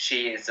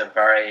 she is a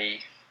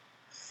very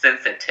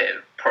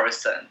sensitive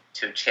person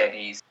to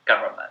Chinese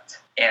government,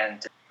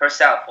 and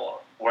herself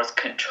was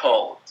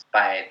controlled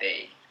by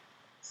the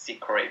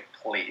secret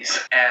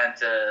police. And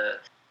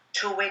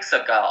 2 weeks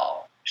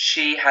ago,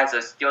 she has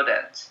a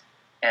student,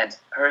 and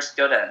her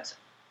student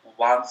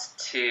wants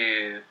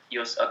to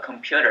use a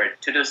computer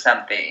to do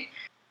something.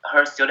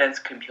 Her student's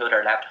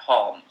computer left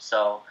home,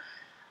 so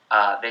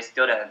the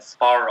students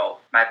borrowed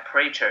my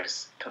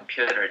preacher's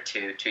computer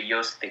to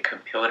use the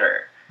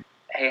computer.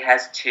 He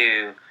has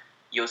to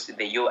use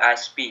the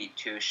USB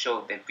to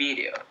show the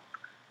video.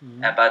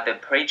 But the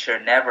preacher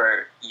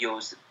never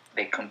used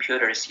the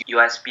computer's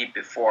USB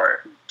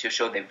before to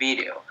show the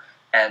video.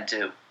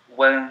 And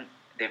when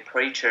the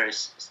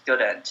preacher's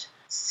student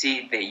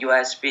see the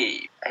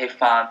USB, he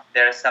found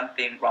there's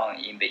something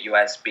wrong in the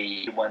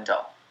USB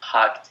window,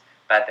 hacked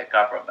by the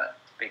government.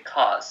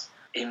 Because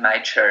in my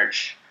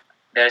church,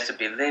 there's a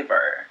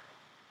believer,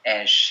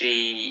 and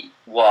she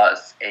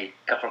was a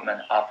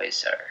government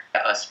officer,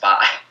 a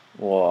spy.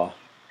 Wow.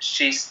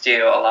 She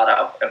steal a lot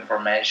of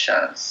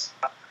information.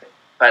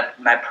 But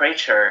my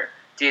preacher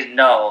didn't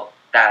know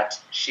that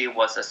she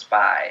was a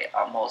spy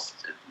almost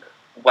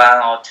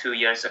 1 or 2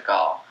 years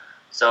ago.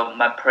 So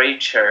my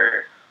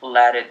preacher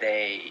led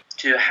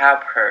to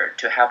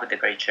help the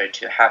preacher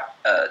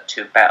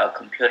to buy a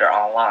computer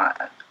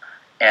online,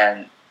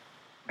 and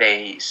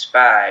the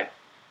spy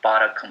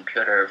bought a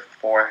computer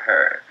for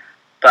her.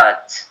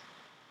 But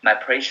my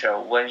preacher,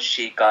 when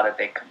she got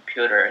the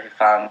computer, he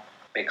found,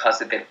 because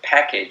the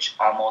package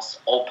almost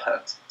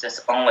opened,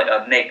 just only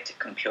a naked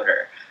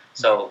computer.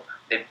 So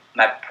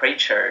my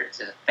preacher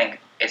just think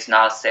it's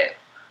not safe.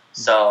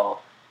 So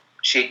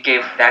she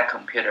gave that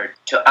computer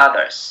to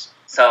others.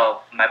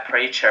 So my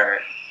preacher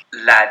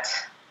let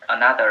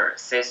another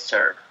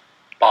sister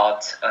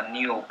bought a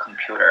new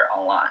computer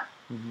online.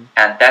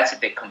 And that's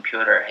the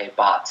computer he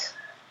bought.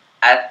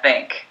 I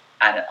think,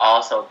 and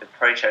also the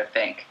preacher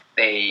think,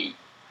 the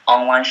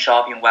online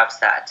shopping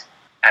website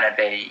and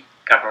the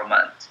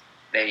government,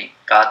 they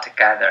got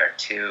together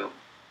to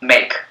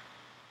make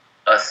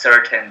a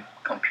certain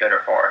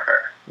computer for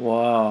her.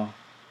 Wow.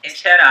 In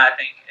China, I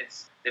think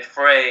it's the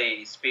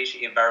free speech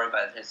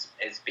environment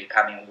is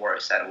becoming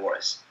worse and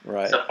worse.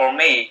 Right. So for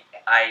me,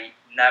 I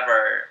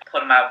never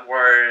put my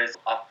words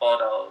or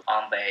photos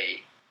on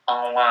the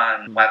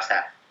online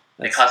website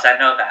because I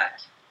know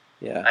that.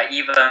 Yeah.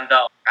 Even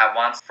though I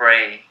want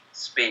free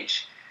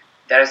speech,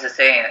 there's a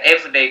saying: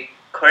 if they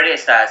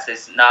criticize,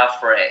 it's not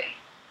free.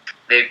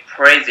 The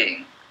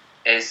praising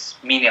is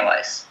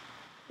meaningless.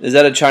 Is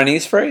that a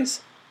Chinese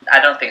phrase? I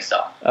don't think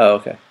so. Oh,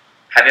 okay.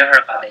 Have you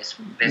heard about this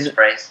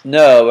phrase?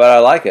 No, but I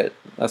like it.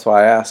 That's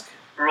why I ask.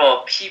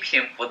 若批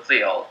评不自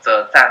由，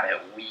则赞美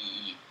无意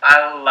义.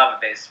 I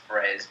love this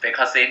phrase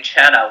because in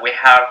China we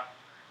have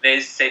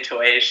this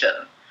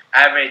situation.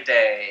 Every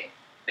day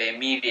the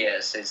media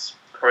is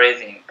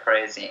praise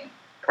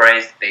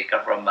the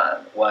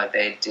government, what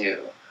they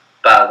do.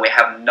 But we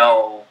have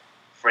no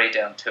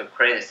freedom to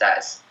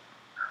criticize.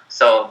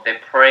 So the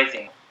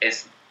praising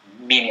is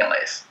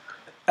meaningless.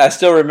 I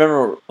still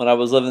remember when I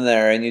was living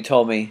there and you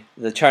told me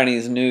the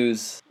Chinese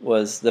news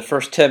was the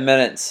first 10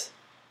 minutes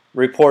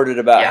reported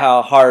about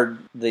how hard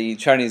the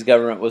Chinese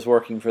government was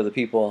working for the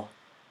people.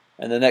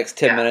 And the next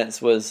 10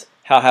 minutes was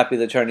how happy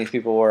the Chinese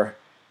people were.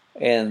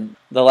 And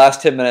the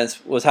last 10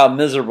 minutes was how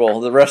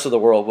miserable the rest of the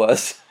world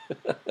was.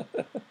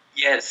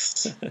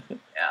 Yes.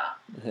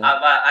 But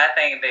I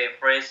think the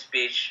free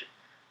speech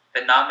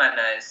phenomenon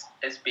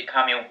is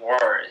becoming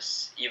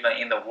worse even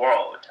in the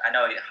world. I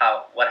know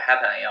what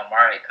happened in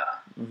America.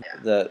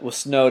 With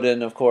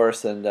Snowden, of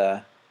course, and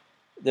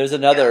there's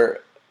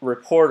another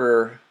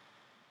reporter,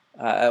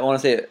 I want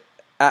to say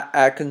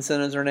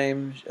Atkinson is her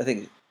name. I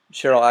think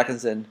Cheryl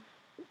Atkinson.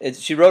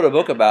 She wrote a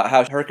book about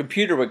how her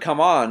computer would come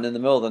on in the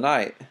middle of the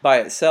night by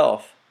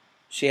itself.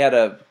 She had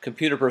a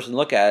computer person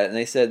look at it, and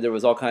they said there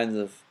was all kinds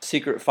of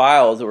secret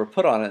files that were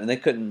put on it, and they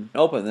couldn't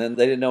open them.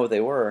 They didn't know what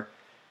they were.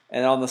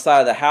 And on the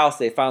side of the house,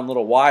 they found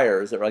little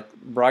wires that were like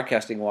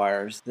broadcasting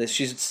wires.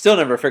 She still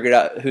never figured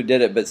out who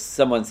did it, but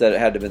someone said it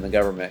had to have been the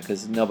government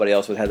because nobody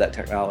else would have that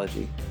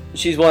technology.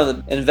 She's one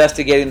of the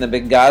investigating the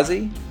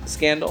Benghazi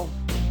scandal.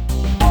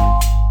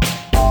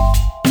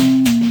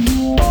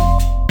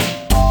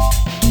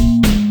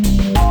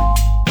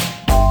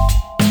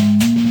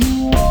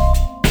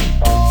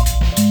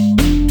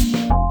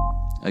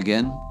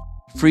 Again,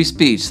 free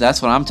speech,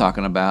 that's what I'm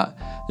talking about.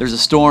 There's a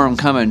storm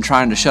coming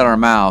trying to shut our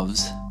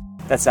mouths.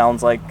 That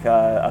sounds like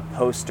a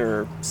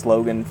poster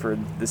slogan for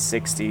the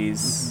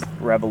 60s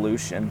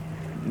revolution.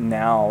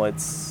 Now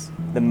it's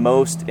the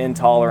most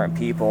intolerant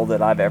people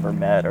that I've ever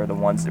met are the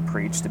ones that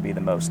preach to be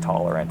the most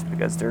tolerant,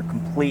 because they're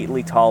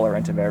completely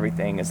tolerant of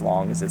everything as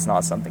long as it's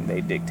not something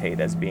they dictate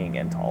as being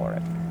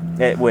intolerant.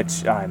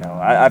 Which, I know,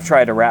 I've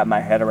tried to wrap my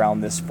head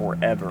around this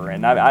forever,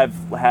 and I've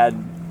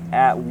had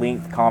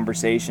at-length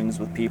conversations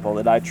with people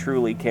that I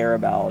truly care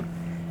about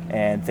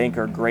and think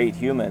are great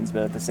humans,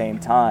 but at the same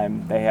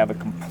time, they have a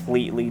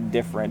completely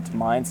different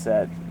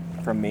mindset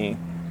from me.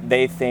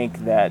 They think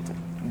that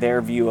their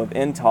view of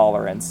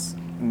intolerance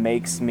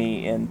makes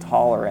me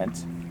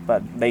intolerant,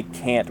 but they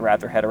can't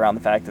wrap their head around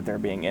the fact that they're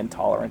being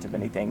intolerant of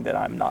anything that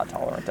I'm not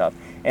tolerant of.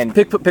 And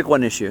pick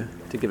one issue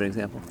to give an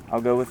example.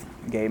 I'll go with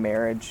gay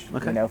marriage.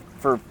 Okay. You know,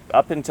 for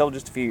up until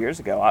just a few years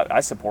ago,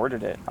 I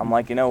supported it. I'm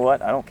like, you know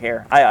what? I don't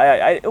care.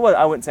 I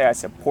wouldn't say I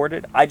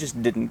supported. I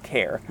just didn't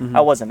care. Mm-hmm.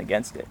 I wasn't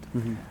against it.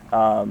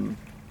 Mm-hmm.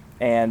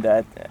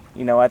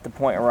 You know, at the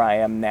point where I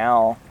am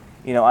now,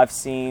 you know, I've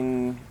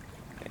seen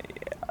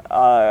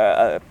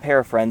a pair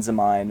of friends of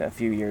mine a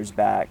few years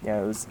back. You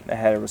know, it was a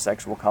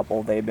heterosexual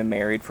couple. They had been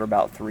married for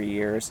about 3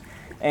 years.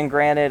 And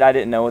granted, I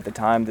didn't know at the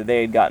time that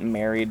they had gotten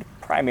married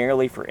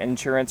primarily for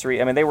insurance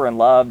reasons. I mean, they were in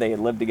love. They had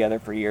lived together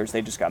for years.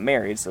 They just got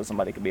married so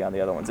somebody could be on the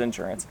other one's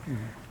insurance.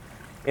 Mm-hmm.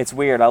 It's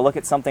weird. I look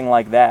at something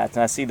like that,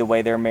 and I see the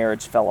way their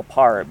marriage fell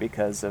apart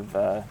because of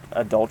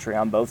adultery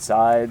on both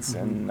sides.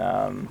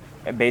 Mm-hmm.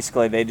 And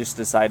basically, they just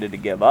decided to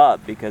give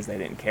up because they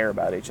didn't care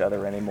about each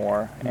other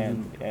anymore.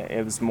 Mm-hmm. And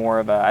it was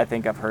more of I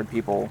think I've heard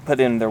people put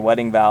in their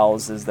wedding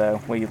vows as though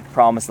we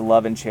promise to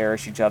love and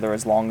cherish each other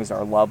as long as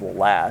our love will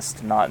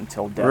last, not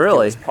until death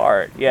do us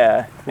part.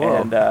 Yeah.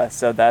 Whoa. And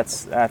so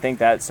I think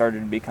that started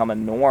to become a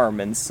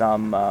norm in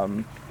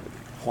some...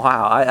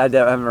 Wow, I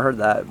haven't heard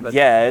that. But.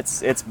 Yeah,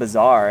 it's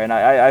bizarre, and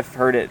I've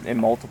heard it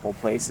in multiple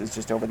places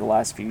just over the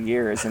last few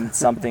years, and it's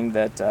something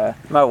that...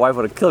 My wife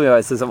would have killed me if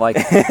I said something like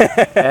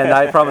it. And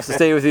I promise to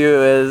stay with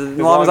you as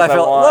long as I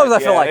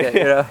feel like it,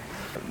 you know?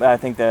 I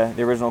think the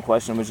original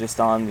question was just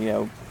on, you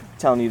know,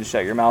 telling you to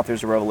shut your mouth,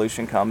 there's a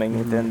revolution coming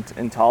within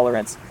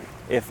intolerance.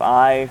 If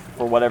I,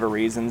 for whatever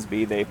reasons,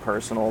 be they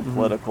personal,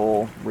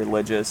 political,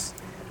 religious,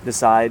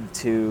 decide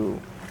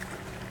to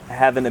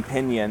have an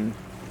opinion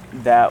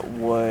that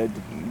would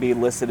be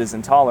listed as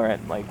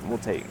intolerant, like we'll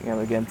take, you know,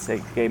 again,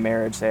 say gay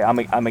marriage, say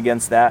I'm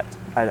against that.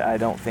 I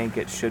don't think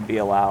it should be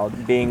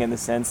allowed, being in the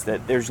sense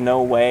that there's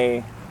no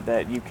way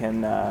that you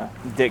can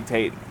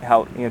dictate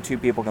how, you know, two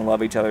people can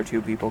love each other,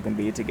 two people can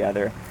be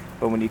together,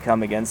 but when you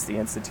come against the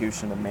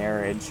institution of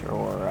marriage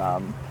or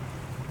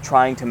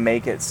trying to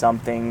make it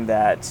something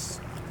that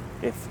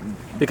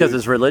because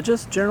it's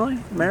religious, generally,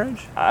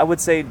 marriage? I would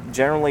say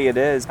generally it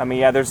is. I mean,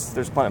 yeah, there's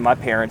plenty. My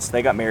parents,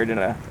 they got married in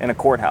a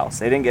courthouse.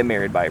 They didn't get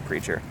married by a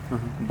preacher.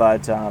 Mm-hmm.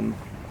 But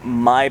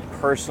my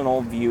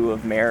personal view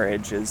of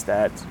marriage is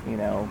that, you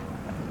know,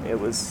 it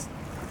was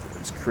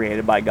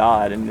created by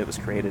God, and it was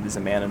created as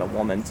a man and a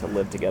woman to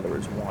live together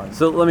as one.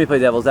 So let me play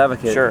devil's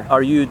advocate. Sure.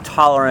 Are you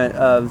tolerant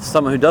of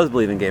someone who does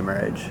believe in gay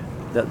marriage?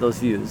 Those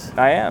views.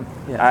 I am.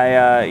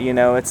 Yeah. You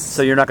know, it's...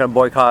 So you're not going to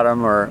boycott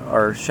them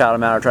or shout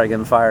them out or try to get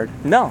them fired?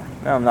 No,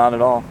 not at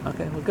all.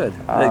 Okay, well, good.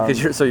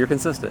 Because you're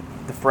consistent.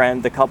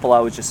 The couple I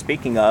was just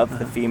speaking of,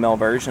 the female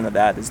version of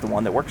that is the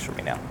one that works for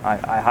me now.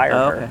 I hired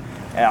her. Okay.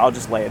 And I'll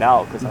just lay it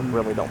out because I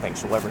really don't think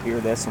she'll ever hear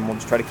this, and we'll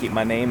just try to keep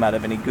my name out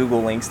of any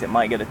Google links that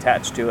might get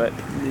attached to it.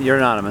 You're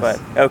anonymous.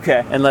 But,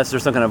 okay. Unless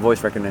there's some kind of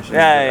voice recognition.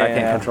 Yeah, I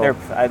can't control.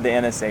 The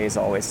NSA is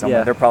always somewhere.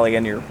 Yeah. They're probably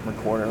in your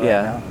recorder right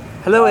now.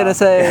 Hello,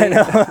 NSA.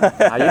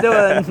 How you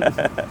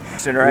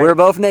doing? Right? We're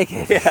both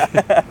naked.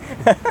 Yeah.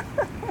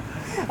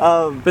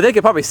 But they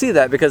could probably see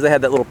that because they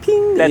had that little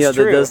ping. That's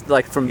true. That does,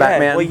 like from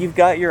Batman. Well, you've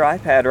got your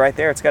iPad right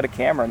there. It's got a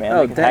camera, man.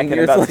 Oh, dang!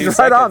 It's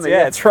right on me.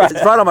 Yeah, it's right.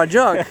 It's right on my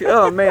junk.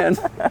 Oh man.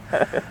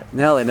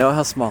 Now they know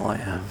how small I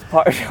am.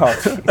 All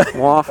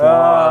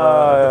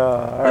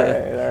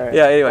right.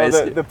 Yeah. Anyways,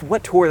 well,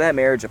 what tore that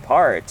marriage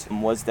apart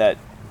was that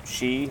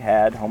she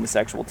had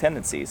homosexual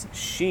tendencies.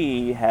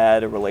 She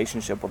had a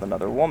relationship with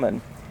another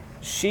woman.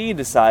 She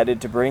decided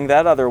to bring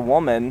that other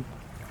woman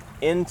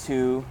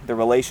into the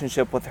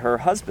relationship with her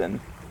husband.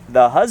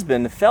 the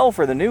husband fell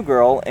for the new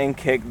girl and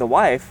kicked the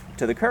wife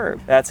to the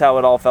curb. That's how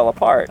it all fell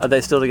apart. Are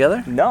they still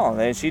together?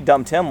 No, she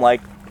dumped him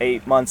like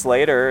 8 months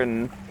later,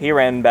 and he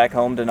ran back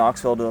home to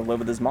Knoxville to live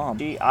with his mom.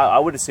 I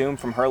would assume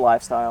from her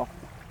lifestyle,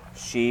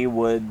 she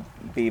would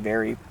be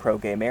very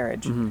pro-gay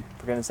marriage. Mm-hmm.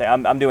 For goodness sake,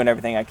 I'm doing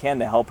everything I can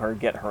to help her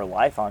get her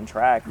life on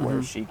track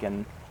where she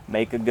can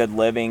make a good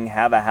living,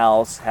 have a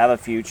house, have a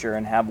future,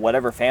 and have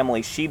whatever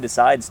family she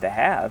decides to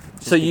have.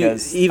 So you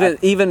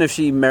even if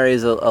she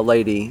marries a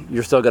lady,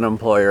 you're still going to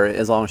employ her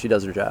as long as she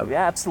does her job?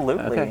 Yeah,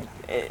 absolutely.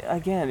 Okay.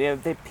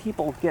 Again,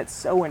 people get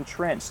so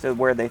entrenched to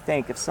where they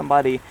think if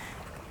somebody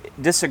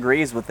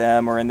disagrees with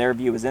them or in their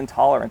view is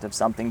intolerant of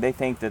something, they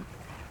think that,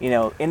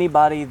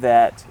 anybody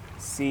that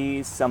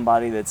sees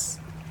somebody that's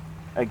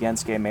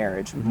against gay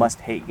marriage must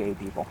hate gay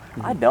people.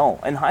 I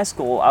don't. In high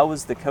school, I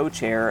was the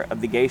co-chair of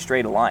the Gay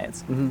Straight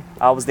Alliance.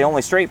 I was the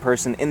only straight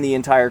person in the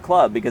entire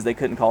club because they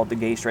couldn't call it the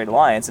Gay Straight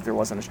Alliance if there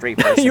wasn't a straight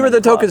person. You were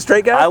the token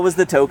straight guy? I was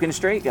the token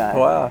straight guy.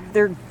 Wow.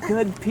 They're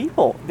good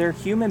people. They're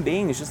human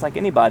beings just like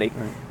anybody.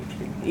 Right.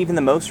 Even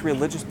the most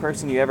religious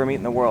person you ever meet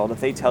in the world,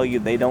 if they tell you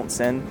they don't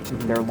sin,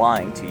 they're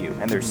lying to you.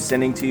 And they're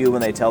sinning to you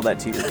when they tell that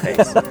to your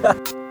face.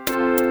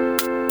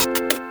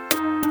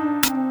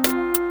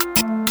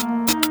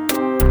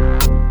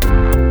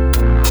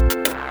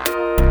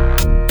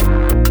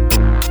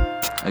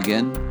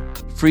 Again,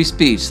 free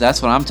speech,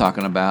 that's what I'm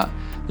talking about.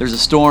 There's a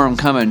storm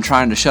coming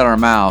trying to shut our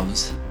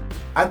mouths.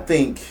 I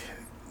think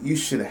you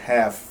should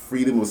have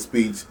freedom of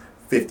speech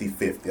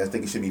 50-50. I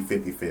think it should be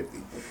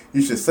 50-50.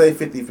 You should say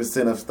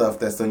 50% of stuff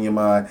that's on your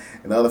mind,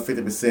 and the other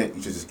 50%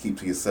 you should just keep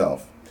to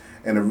yourself.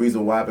 And the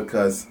reason why,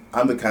 because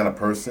I'm the kind of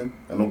person,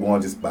 and I'm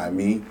going just by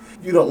me,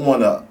 you don't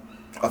want to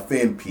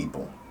offend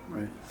people.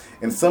 Right.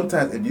 And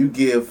sometimes if you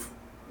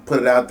put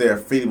it out there,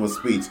 freedom of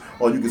speech,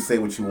 or you can say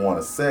what you want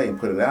to say and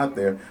put it out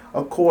there,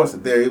 of course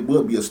there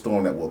will be a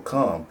storm that will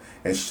come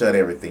and shut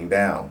everything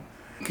down.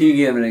 Can you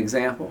give an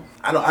example?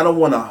 I don't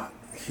want to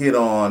hit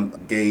on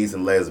gays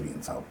and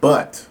lesbians,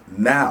 but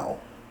now,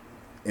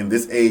 in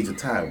this age of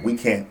time, we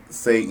can't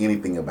say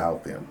anything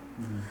about them.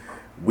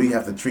 We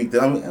have to treat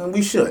them, and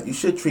we should. You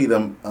should treat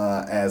them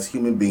as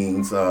human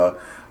beings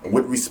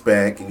with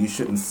respect, and you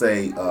shouldn't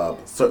say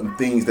certain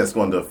things that's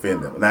going to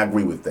offend them, and I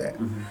agree with that.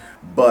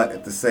 But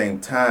at the same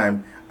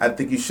time, I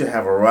think you should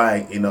have a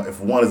right, if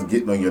one is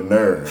getting on your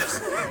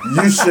nerves,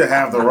 you should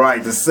have the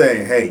right to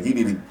say, hey, you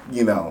need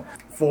to,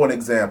 For an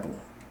example,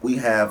 we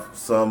have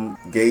some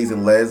gays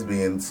and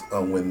lesbians,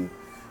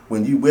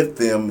 when you with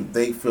them,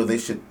 they feel they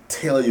should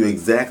tell you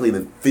exactly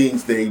the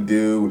things they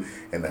do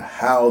and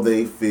how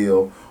they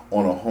feel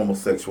on a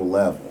homosexual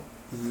level.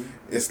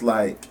 It's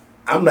like,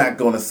 I'm not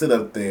going to sit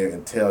up there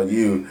and tell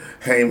you,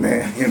 hey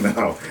man,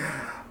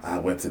 I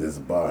went to this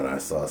bar and I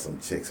saw some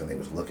chicks and they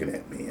was looking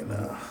at me and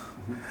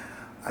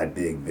I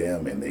dig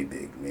them and they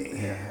dig me.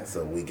 Yeah.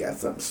 So we got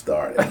something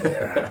started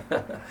there.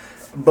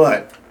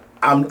 But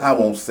I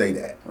won't say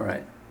that.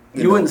 Right.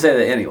 You wouldn't say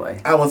that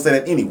anyway. I won't say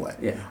that anyway.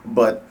 Yeah.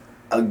 But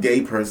a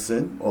gay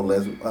person, or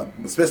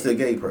especially a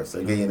gay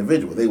person, a gay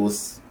individual, they will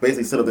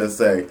basically sit up there and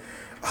say,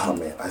 oh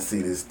man, I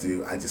see this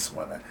dude,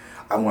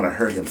 I want to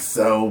hurt him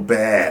so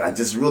bad. I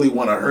just really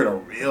want to hurt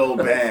him real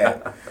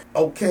bad.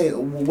 Okay,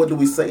 what do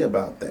we say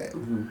about that?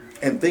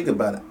 And think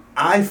about it.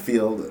 I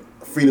feel that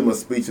freedom of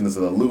speech is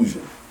an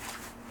illusion.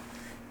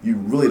 You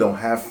really don't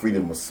have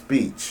freedom of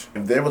speech.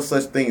 If there was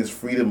such thing as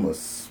freedom of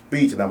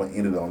speech, and I'm going to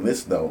end it on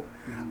this note,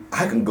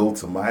 I can go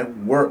to my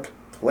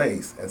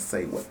workplace and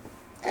say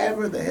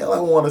whatever the hell I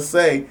want to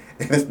say,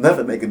 and there's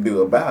nothing they can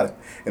do about it.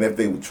 And if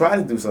they would try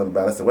to do something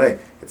about it, I say, hey,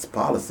 it's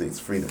policy, it's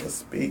freedom of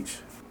speech.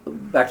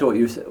 Back to what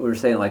you were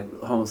saying,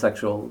 like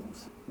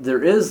homosexuals,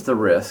 there is the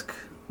risk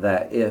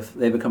that if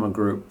they become a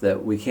group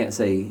that we can't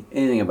say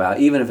anything about,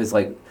 even if it's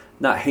like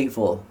not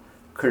hateful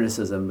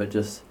criticism, but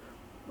just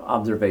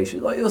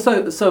observation. Like,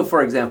 so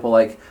for example,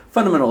 like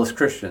fundamentalist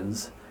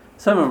Christians,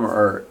 some of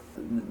them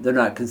they're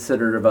not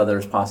considerate of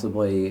others,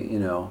 possibly,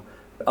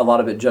 a lot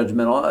of it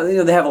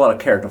judgmental. They have a lot of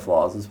character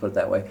flaws, let's put it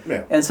that way.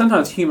 Yeah. And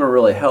sometimes humor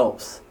really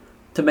helps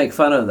to make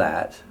fun of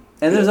that.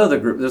 And there's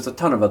a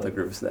ton of other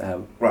groups that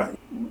have. Right.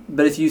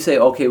 But if you say,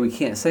 okay, we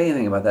can't say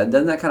anything about that,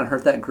 doesn't that kind of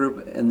hurt that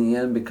group in the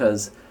end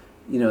because,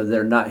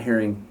 they're not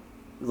hearing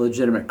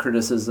legitimate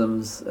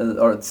criticisms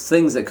or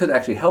things that could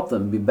actually help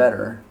them be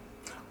better?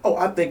 Oh,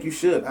 I think you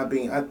should.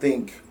 I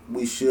think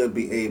we should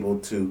be able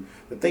to.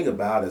 The thing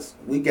about it is,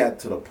 we got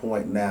to the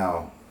point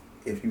now,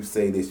 if you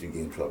say this, you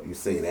get in trouble. You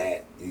say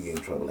that, you get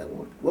in trouble. Like,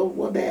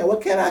 well, Dad,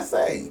 what can I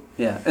say?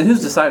 Yeah, and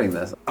who's deciding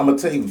this? I'm going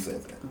to tell you who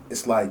says that.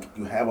 It's like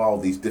you have all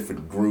these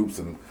different groups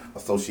and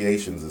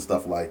associations and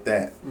stuff like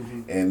that.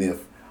 And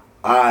if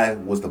I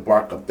was to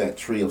bark up that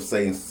tree of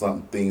saying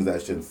some things I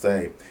shouldn't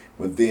say,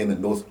 well,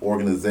 then those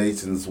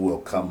organizations will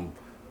come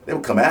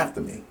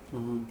after me.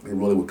 They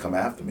really would come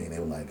after me. And they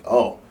were like,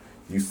 oh,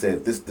 you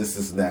said this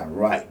is not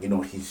right.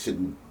 He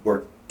shouldn't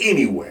work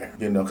anywhere,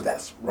 because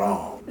that's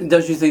wrong. And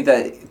don't you think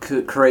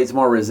that creates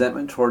more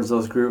resentment towards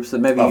those groups? That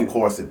maybe Of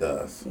course it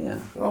does. Yeah.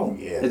 Oh,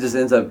 yeah. It just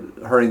ends up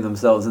hurting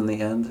themselves in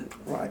the end.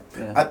 Right.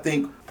 Yeah. I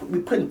think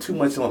we're putting too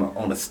much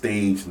on a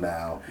stage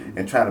now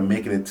and trying to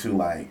make it into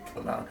like,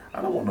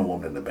 I don't want no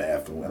woman in the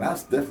bathroom. And I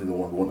definitely don't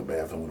want to go in the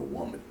bathroom with a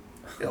woman.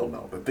 Hell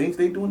no. The things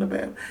they do in the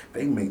bathroom,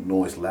 they make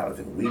noise louder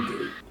than we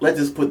do. Let's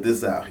just put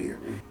this out here.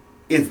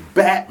 If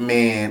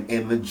Batman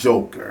and the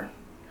Joker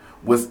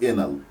was in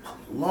a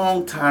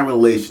long-time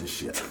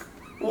relationship,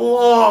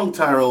 Yeah.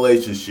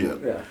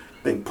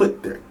 they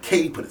put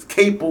his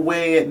cape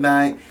away at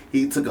night,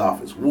 he took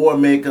off his war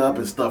makeup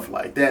and stuff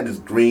like that, his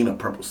green or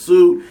purple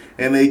suit,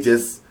 and they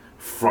just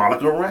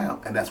frolic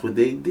around. And that's what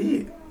they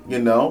did,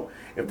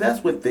 If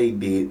that's what they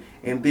did,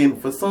 and then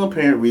for some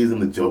apparent reason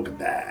the Joker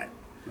died.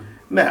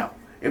 Now,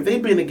 if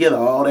they've been together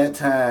all that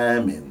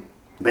time and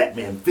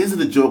Batman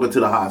visited Joker to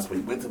the hospital,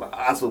 he went to the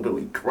hospital,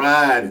 he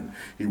cried, and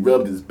he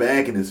rubbed his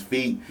back and his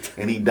feet,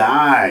 and he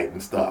died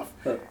and stuff,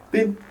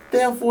 then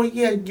therefore,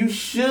 yeah, you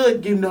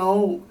should,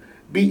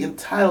 be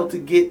entitled to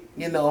get,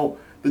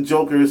 the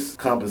Joker's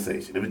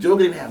compensation. If the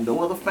Joker didn't have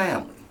no other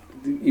family.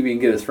 You mean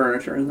get his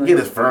furniture and Get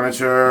his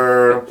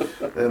furniture,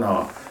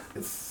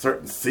 it's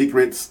certain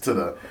secrets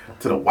to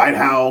the White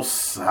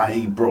House, how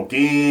he broke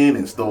in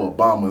and stole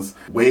Obama's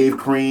wave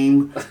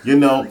cream,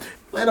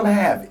 let him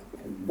have it.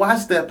 Why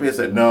step in and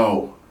say,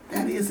 no,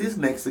 that is his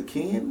next of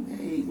kin.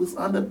 He was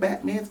under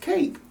Batman's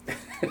cape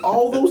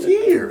all those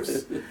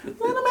years. Let him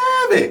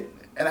have it.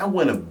 And I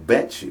want to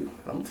bet you,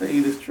 I'm going to tell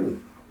you this truth.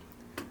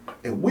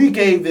 If we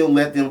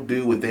let them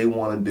do what they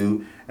want to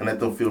do and let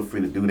them feel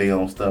free to do their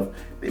own stuff,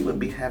 they wouldn't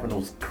be having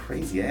those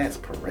crazy ass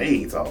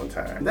parades all the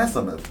time. That's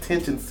some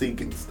attention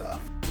seeking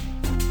stuff.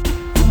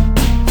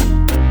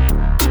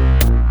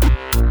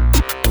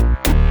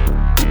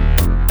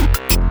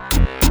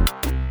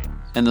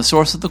 And the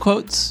source of the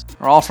quotes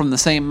are all from the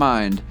same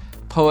mind,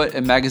 poet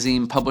and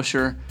magazine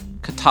publisher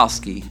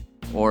Katowski,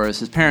 or as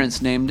his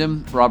parents named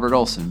him, Robert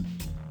Olson.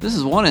 This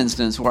is one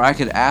instance where I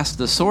could ask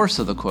the source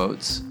of the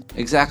quotes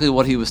exactly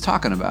what he was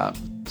talking about.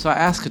 So I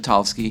asked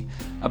Katowski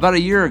about a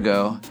year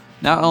ago,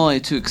 not only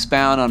to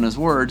expound on his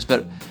words,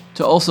 but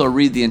to also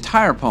read the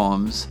entire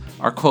poems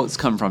our quotes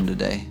come from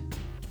today.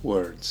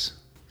 Words.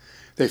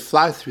 They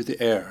fly through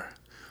the air.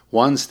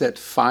 Ones that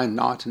find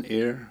not an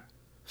ear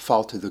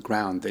fall to the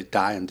ground, they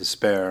die in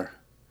despair.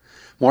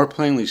 More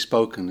plainly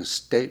spoken, a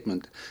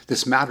statement,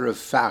 this matter of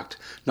fact,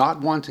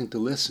 not wanting to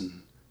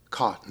listen,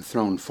 caught and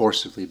thrown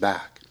forcibly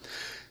back.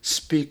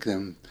 Speak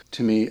them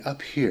to me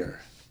up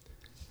here,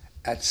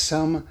 at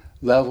some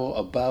level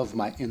above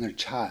my inner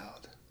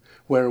child,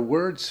 where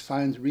words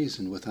find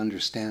reason with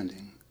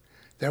understanding.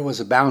 There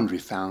was a boundary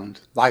found,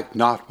 like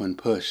not when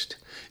pushed,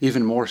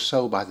 even more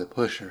so by the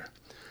pusher.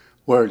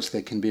 Words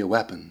that can be a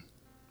weapon,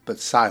 but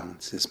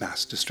silence is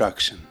mass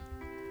destruction.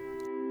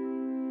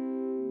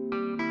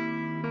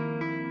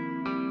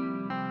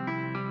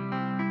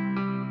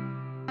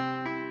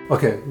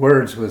 Okay,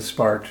 words was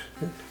sparked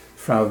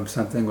from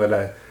something that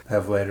I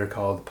have later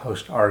called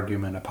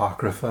post-argument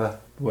apocrypha,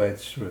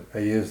 which I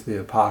use the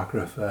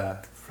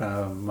apocrypha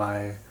from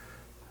my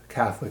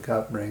Catholic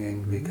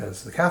upbringing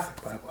because the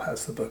Catholic Bible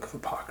has the book of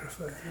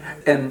Apocrypha.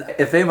 And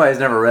if anybody's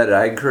never read it,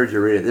 I encourage you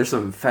to read it. There's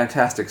some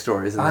fantastic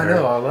stories in there. I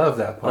know, I love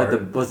that part.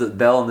 Like was it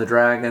Belle and the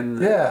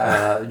Dragon?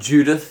 Yeah.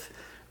 Judith,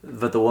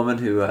 but the woman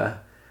who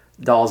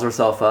dolls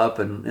herself up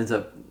and ends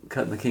up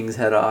cutting the king's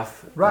head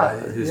off. Right.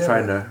 Who's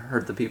trying to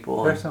hurt the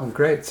people. There's some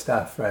great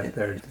stuff right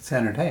there. It's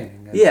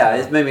entertaining.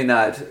 It's maybe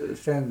not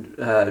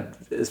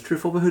as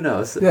truthful, but who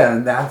knows? Yeah,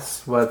 and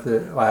that's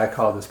why I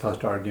call this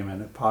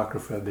post-argument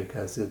apocrypha,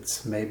 because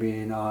it's maybe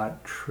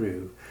not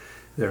true.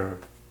 There are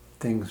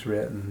things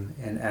written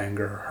in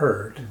anger or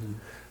hurt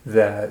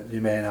that you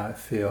may not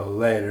feel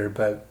later,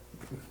 but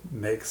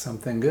make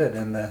something good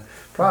in the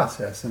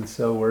process. And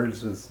so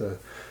words was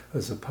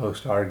a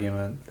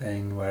post-argument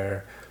thing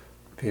where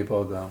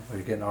people when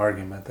you get an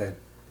argument,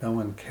 no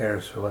one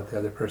cares for what the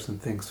other person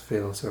thinks,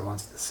 feels, or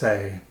wants to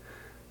say,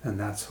 and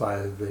that's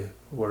why the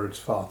words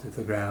fall to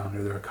the ground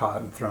or they're caught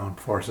and thrown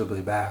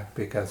forcibly back,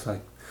 because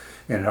like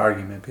in an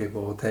argument,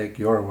 people will take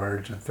your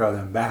words and throw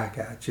them back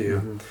at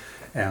you,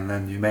 and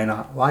then you may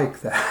not like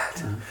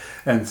that.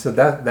 And so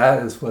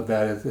that is what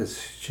that is.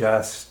 It's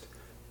just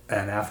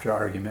an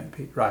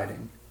after-argument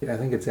writing. I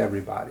think it's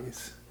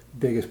everybody's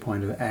biggest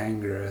point of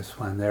anger is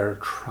when they're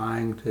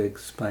trying to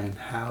explain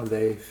how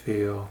they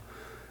feel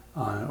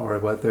or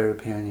what their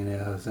opinion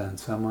is, and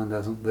someone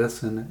doesn't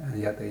listen,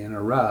 and yet they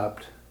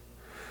interrupt,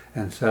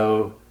 and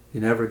so you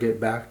never get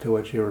back to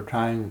what you were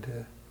trying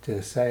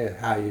to say,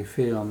 how you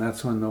feel, and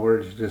that's when the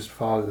words just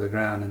fall to the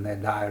ground and they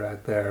die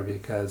right there,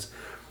 because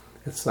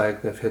it's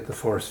like they've hit the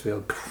force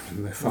field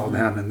and they fall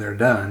down and they're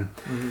done,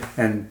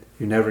 and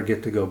you never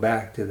get to go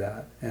back to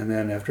that. And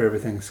then after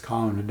everything's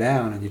calmed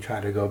down and you try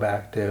to go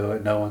back to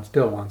it, no one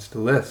still wants to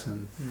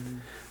listen.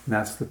 And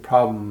that's the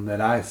problem that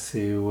I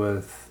see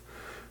with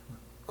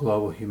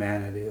global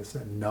humanity, is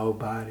that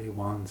nobody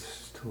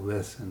wants to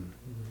listen.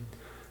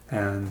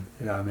 And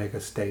I make a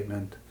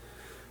statement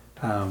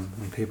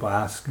When people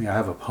ask me, I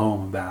have a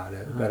poem about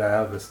it, but I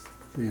have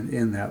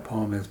in that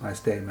poem is my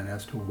statement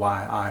as to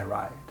why I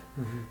write,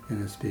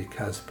 and it's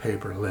because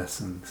paper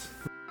listens.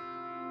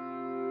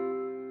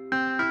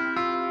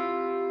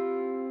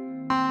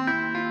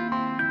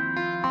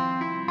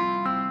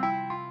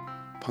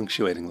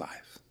 Punctuating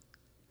life.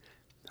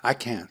 I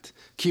can't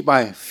keep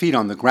my feet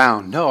on the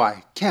ground. No,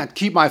 I can't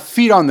keep my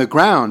feet on the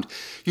ground.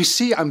 You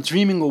see, I'm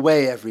dreaming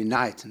away every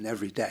night and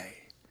every day.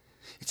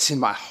 It's in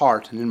my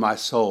heart and in my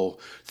soul,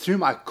 through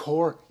my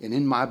core and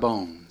in my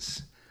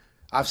bones.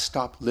 I've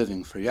stopped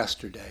living for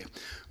yesterday,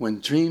 when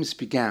dreams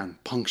began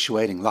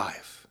punctuating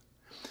life.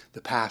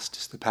 The past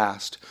is the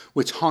past,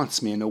 which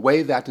haunts me in a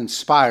way that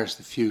inspires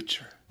the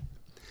future.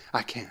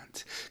 I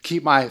can't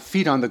keep my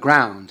feet on the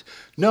ground.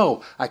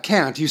 No, I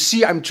can't. You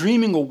see, I'm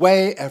dreaming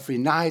away every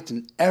night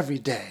and every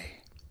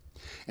day.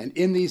 And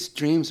in these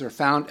dreams are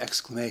found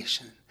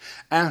exclamation,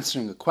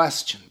 answering a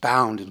question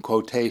bound in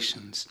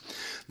quotations.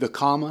 The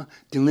comma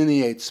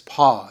delineates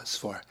pause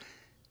for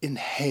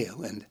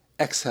inhale and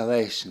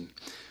exhalation,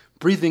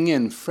 breathing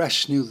in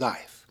fresh new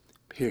life,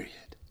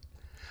 period.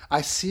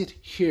 I see it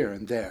here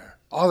and there,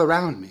 all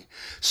around me,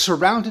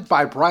 surrounded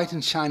by bright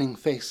and shining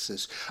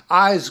faces,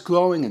 eyes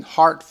glowing and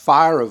heart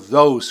fire of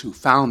those who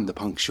found the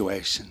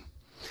punctuation.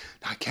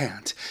 I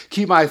can't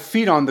keep my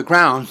feet on the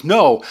ground.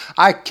 No,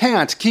 I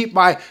can't keep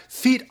my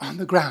feet on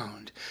the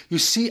ground. You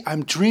see,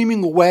 I'm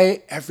dreaming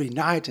away every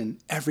night and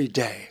every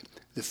day.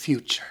 The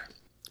future.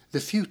 The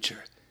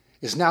future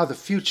is now the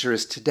future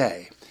is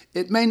today.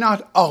 It may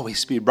not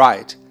always be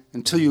bright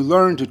until you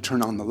learn to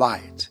turn on the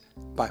light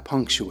by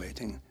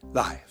punctuating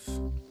life.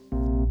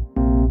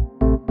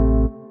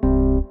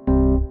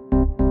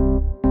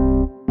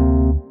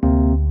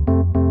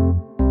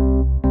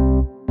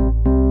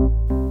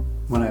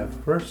 When I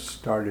first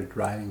started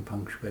writing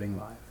Punctuating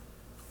Life,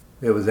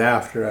 it was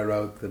after I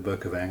wrote the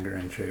book of Anger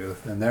and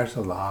Truth, and there's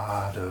a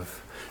lot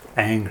of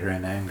anger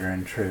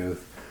and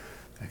truth.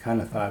 I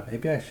kind of thought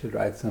maybe I should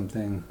write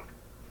something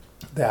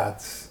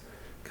that's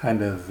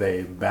kind of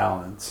a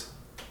balance.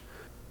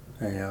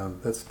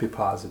 Let's be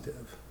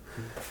positive.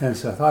 And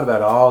so I thought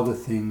about all the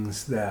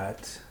things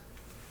that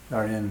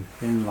are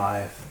in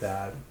life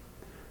that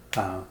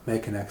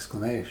make an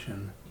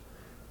exclamation.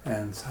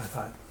 And so I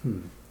thought,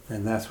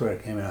 and that's where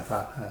it came in. I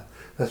thought,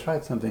 let's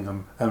write something.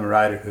 I'm a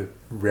writer who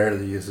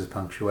rarely uses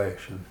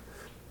punctuation.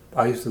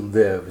 I used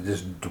to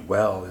just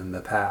dwell in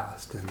the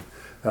past, and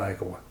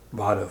like a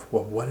lot of,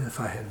 well, what if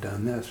I had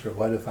done this, or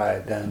what if I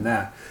had done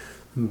that?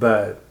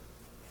 But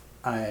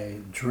I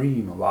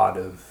dream a lot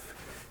of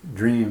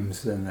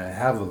dreams, and I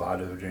have a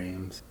lot of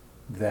dreams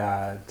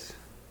that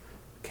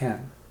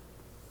can't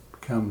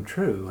come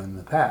true in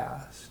the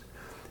past.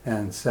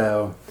 And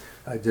so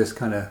I just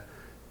kind of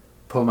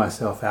pull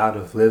myself out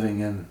of living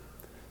in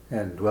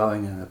and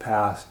dwelling in the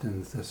past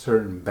and the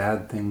certain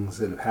bad things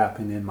that have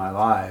happened in my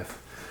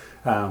life,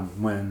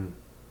 when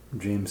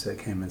dreams that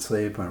came in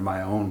sleep or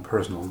my own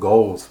personal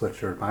goals,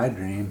 which are my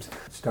dreams,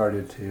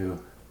 started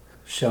to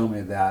show me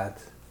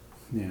that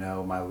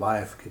my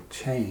life could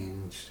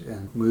change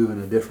and move in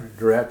a different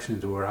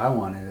direction to where I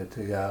wanted it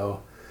to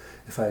go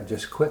if I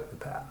just quit the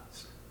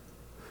past.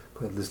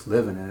 Quit just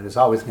living in it. It's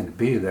always going to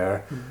be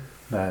there,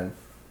 but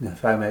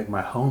if I make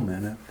my home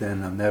in it,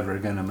 then I'm never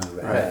going to move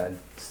ahead.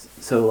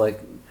 So,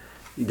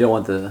 you don't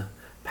want the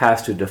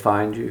past to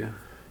define you?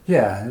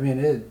 Yeah,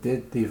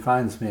 it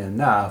defines me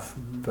enough,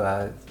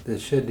 but it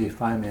should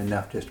define me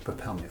enough just to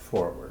propel me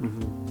forward.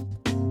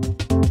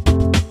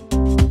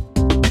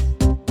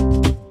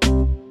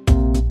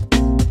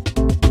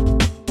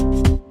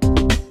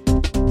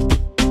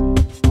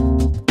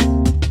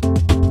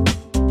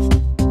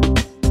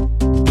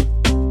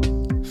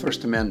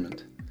 First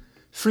Amendment.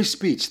 Free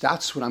speech,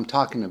 that's what I'm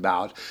talking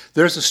about.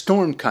 There's a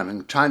storm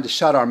coming, trying to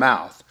shut our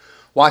mouth.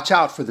 Watch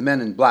out for the men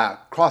in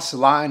black. Cross the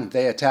line and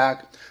they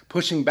attack,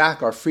 pushing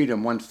back our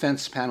freedom one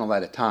fence panel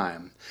at a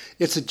time.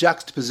 It's a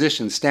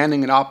juxtaposition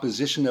standing in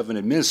opposition of an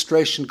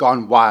administration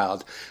gone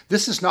wild.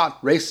 This is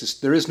not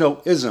racist. There is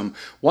no ism.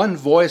 One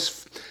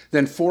voice,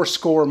 then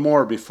 80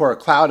 more before a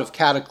cloud of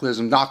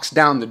cataclysm knocks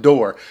down the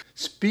door.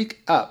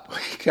 Speak up,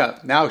 wake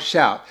up, now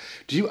shout.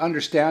 Do you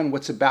understand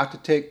what's about to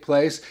take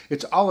place?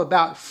 It's all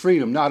about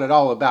freedom, not at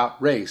all about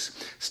race.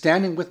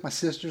 Standing with my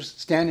sisters,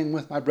 standing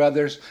with my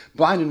brothers,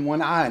 blind in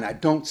one eye and I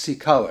don't see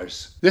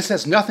colors. This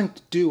has nothing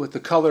to do with the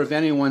color of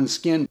anyone's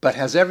skin, but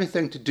has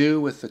everything to do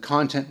with the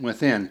content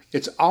within.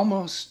 It's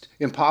almost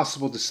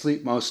impossible to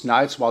sleep most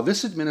nights while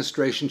this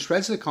administration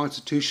shreds the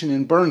Constitution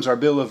and burns our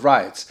Bill of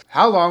Rights.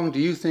 How long do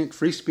you think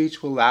free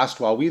speech will last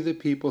while we the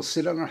people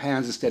sit on our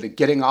hands instead of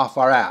getting off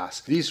our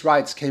ass? These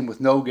rights came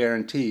with no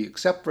guarantee,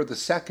 except for the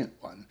second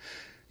one,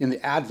 in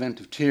the advent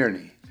of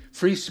tyranny.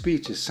 Free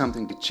speech is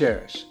something to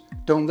cherish.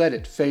 Don't let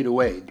it fade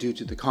away due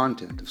to the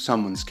content of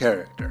someone's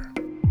character.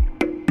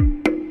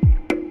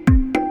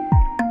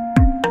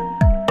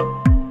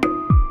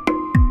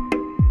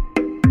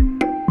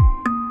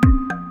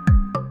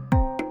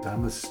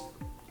 I'm a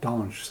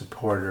staunch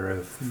supporter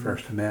of the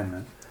First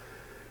Amendment,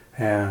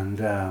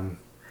 and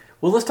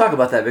Well, let's talk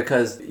about that,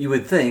 because you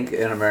would think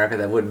in America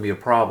that wouldn't be a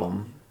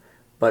problem,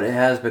 but it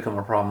has become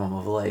a problem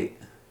of late.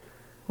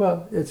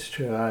 Well, it's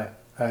true.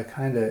 I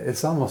kind of,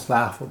 it's almost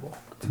laughable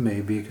to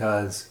me,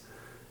 because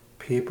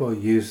people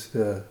use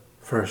the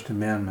First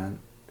Amendment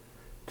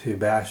to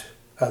bash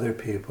other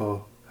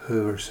people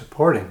who are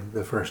supporting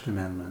the First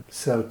Amendment.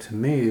 So to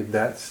me,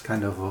 that's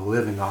kind of a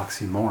living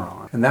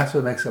oxymoron. And that's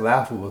what makes it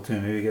laughable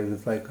to me, because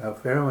it's like,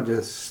 if everyone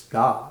just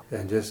stop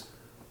and just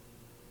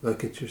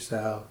look at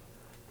yourself,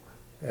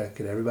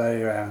 look at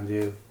everybody around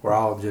you, we're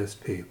all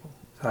just people.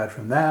 Aside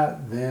from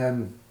that,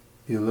 then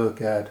you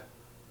look at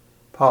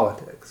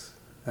politics.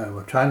 And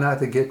we'll try not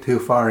to get too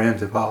far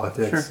into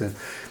politics. Sure.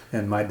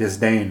 and my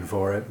disdain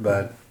for it,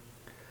 but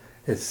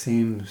it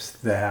seems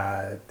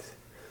that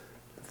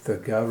the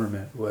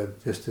government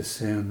would just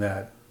assume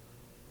that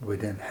we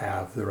didn't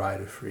have the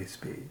right of free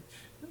speech.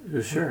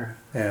 Sure.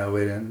 We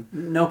didn't.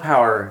 No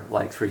power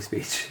like free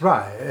speech.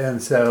 Right,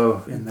 and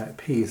so in that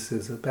piece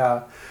is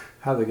about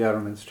how the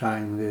government's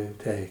trying to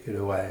take it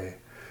away,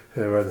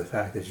 or the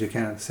fact that you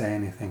can't say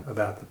anything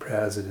about the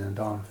president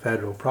on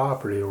federal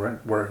property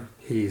where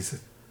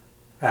he's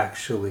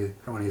actually,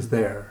 when he's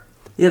there.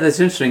 Yeah, that's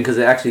interesting, because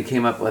it actually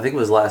came up, I think it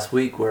was last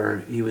week, where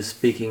he was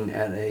speaking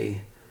at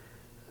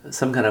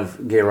some kind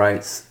of gay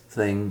rights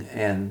thing,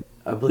 and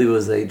I believe it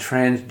was a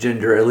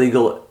transgender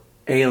illegal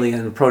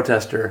alien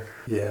protester.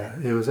 Yeah,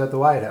 it was at the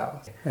White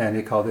House, and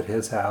he called it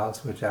his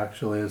house, which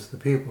actually is the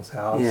people's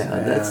house. Yeah,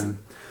 and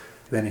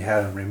then he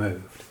had him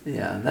removed.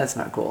 Yeah, that's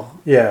not cool.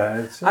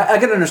 Yeah, I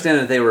can understand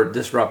that they were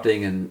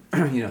disrupting and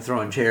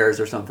throwing chairs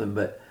or something,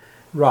 but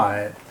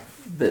right.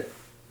 But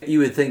you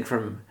would think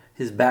from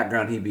his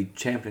background he'd be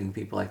championing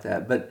people like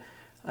that. But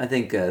I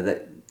think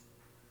that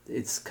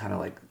it's kind of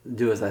like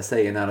do as I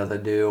say and not as I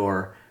do,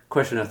 or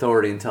question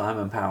authority until I'm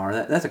in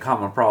power. That's a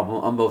common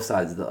problem on both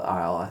sides of the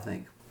aisle, I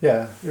think.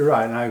 Yeah, you're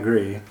right, and I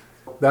agree.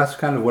 That's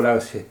kind of what I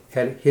was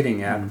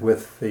hitting at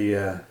with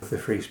the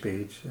free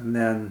speech, and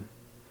then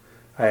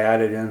I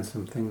added in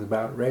some things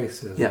about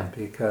racism,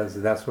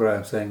 because that's what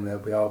I'm saying,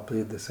 that we all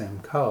bleed the same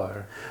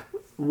color.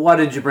 Why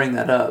did you bring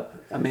that up?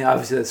 I mean,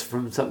 obviously that's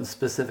from something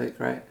specific,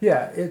 right?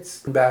 Yeah,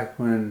 it's back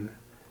when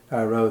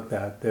I wrote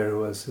that there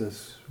was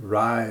this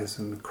rise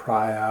and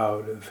cry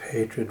out of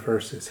hatred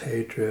versus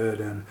hatred,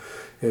 and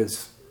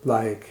it's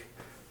like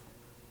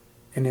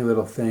any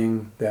little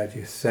thing that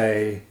you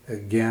say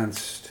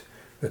against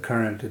the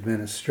current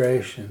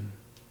administration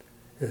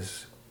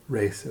is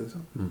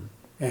racism. Mm.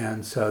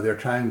 And so they're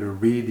trying to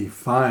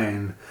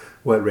redefine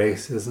what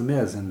racism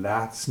is, and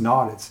that's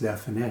not its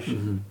definition.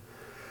 Mm-hmm.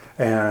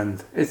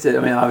 And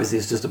obviously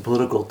it's just a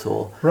political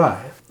tool.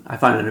 Right. I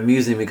find it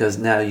amusing because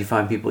now you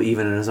find people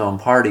even in his own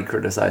party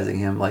criticizing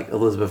him, like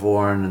Elizabeth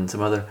Warren and some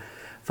other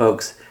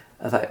folks.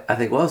 I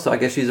think, well, so I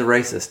guess she's a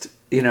racist.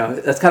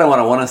 That's kind of what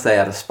I want to say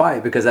out of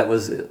spite, because that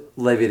was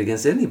levied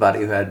against anybody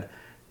who had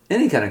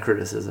any kind of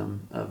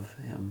criticism of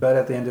him. But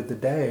at the end of the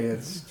day,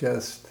 it's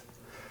just,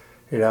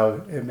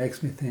 it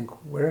makes me think,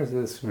 where is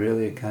this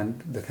really,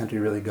 the country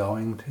really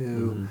going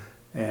to?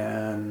 Mm-hmm.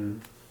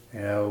 And,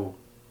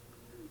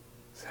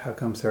 how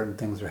come certain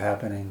things are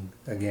happening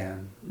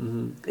again?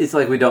 Mm-hmm. It's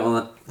like we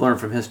don't learn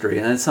from history,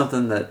 and it's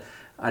something that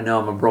I know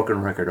I'm a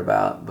broken record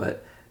about,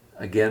 but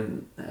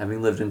again,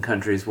 having lived in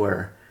countries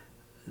where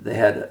they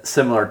had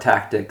similar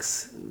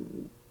tactics,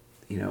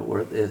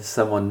 where if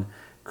someone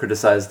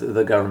criticized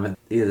the government,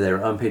 either they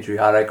were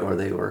unpatriotic or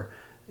they were,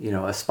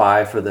 a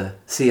spy for the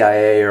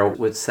CIA, or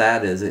what's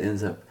sad is it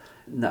ends up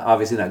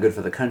obviously not good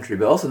for the country,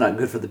 but also not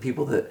good for the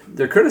people that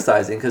they're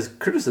criticizing, because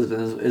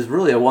criticism is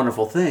really a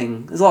wonderful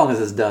thing, as long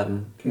as it's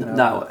done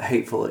not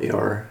hatefully.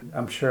 Or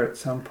I'm sure at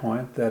some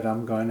point that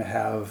I'm going to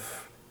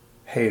have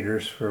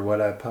haters for what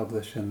I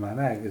publish in my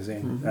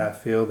magazine. Mm-hmm. I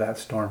feel that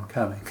storm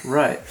coming.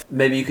 Right.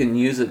 Maybe you can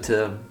use it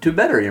to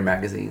better your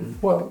magazine.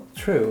 Well,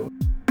 true.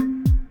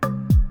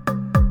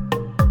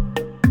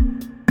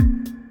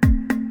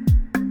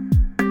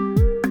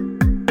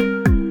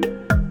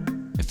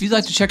 If you'd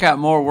like to check out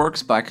more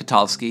works by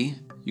Kotowski,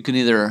 you can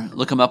either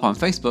look him up on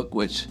Facebook,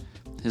 which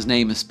his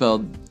name is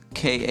spelled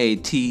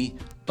Katovski,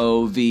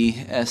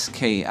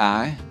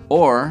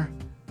 or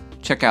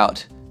check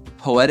out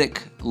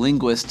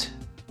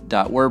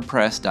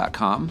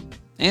poeticlinguist.wordpress.com,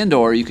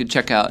 or you could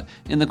check out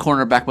In the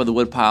Corner Back by the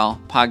Woodpile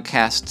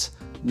podcasts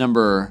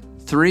number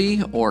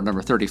 3 or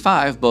number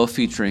 35, both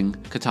featuring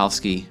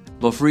Kotowski,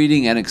 both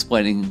reading and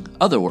explaining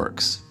other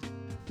works.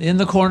 The In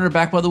the Corner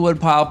Back by the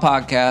Woodpile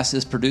podcast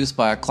is produced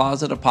by a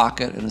closet, a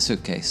pocket, and a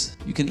suitcase.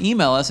 You can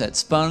email us at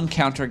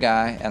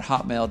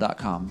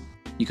spuncounterguy@hotmail.com.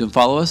 You can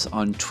follow us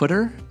on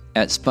Twitter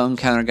at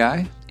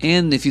spuncounterguy,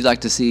 and if you'd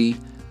like to see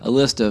a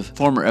list of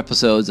former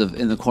episodes of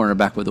In the Corner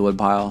Back by the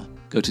Woodpile,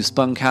 go to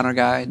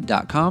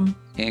spuncounterguy.com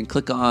and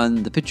click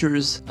on the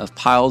pictures of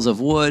piles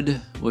of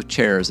wood with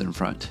chairs in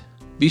front.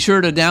 Be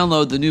sure to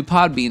download the new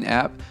Podbean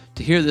app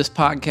to hear this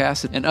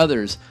podcast and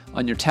others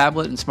on your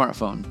tablet and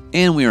smartphone.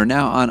 And we are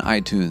now on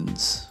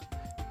iTunes.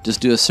 Just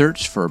do a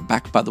search for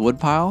Back by the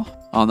Woodpile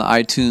on the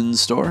iTunes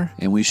store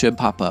and we should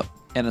pop up.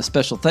 And a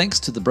special thanks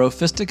to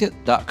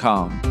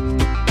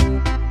thebrofisticate.com.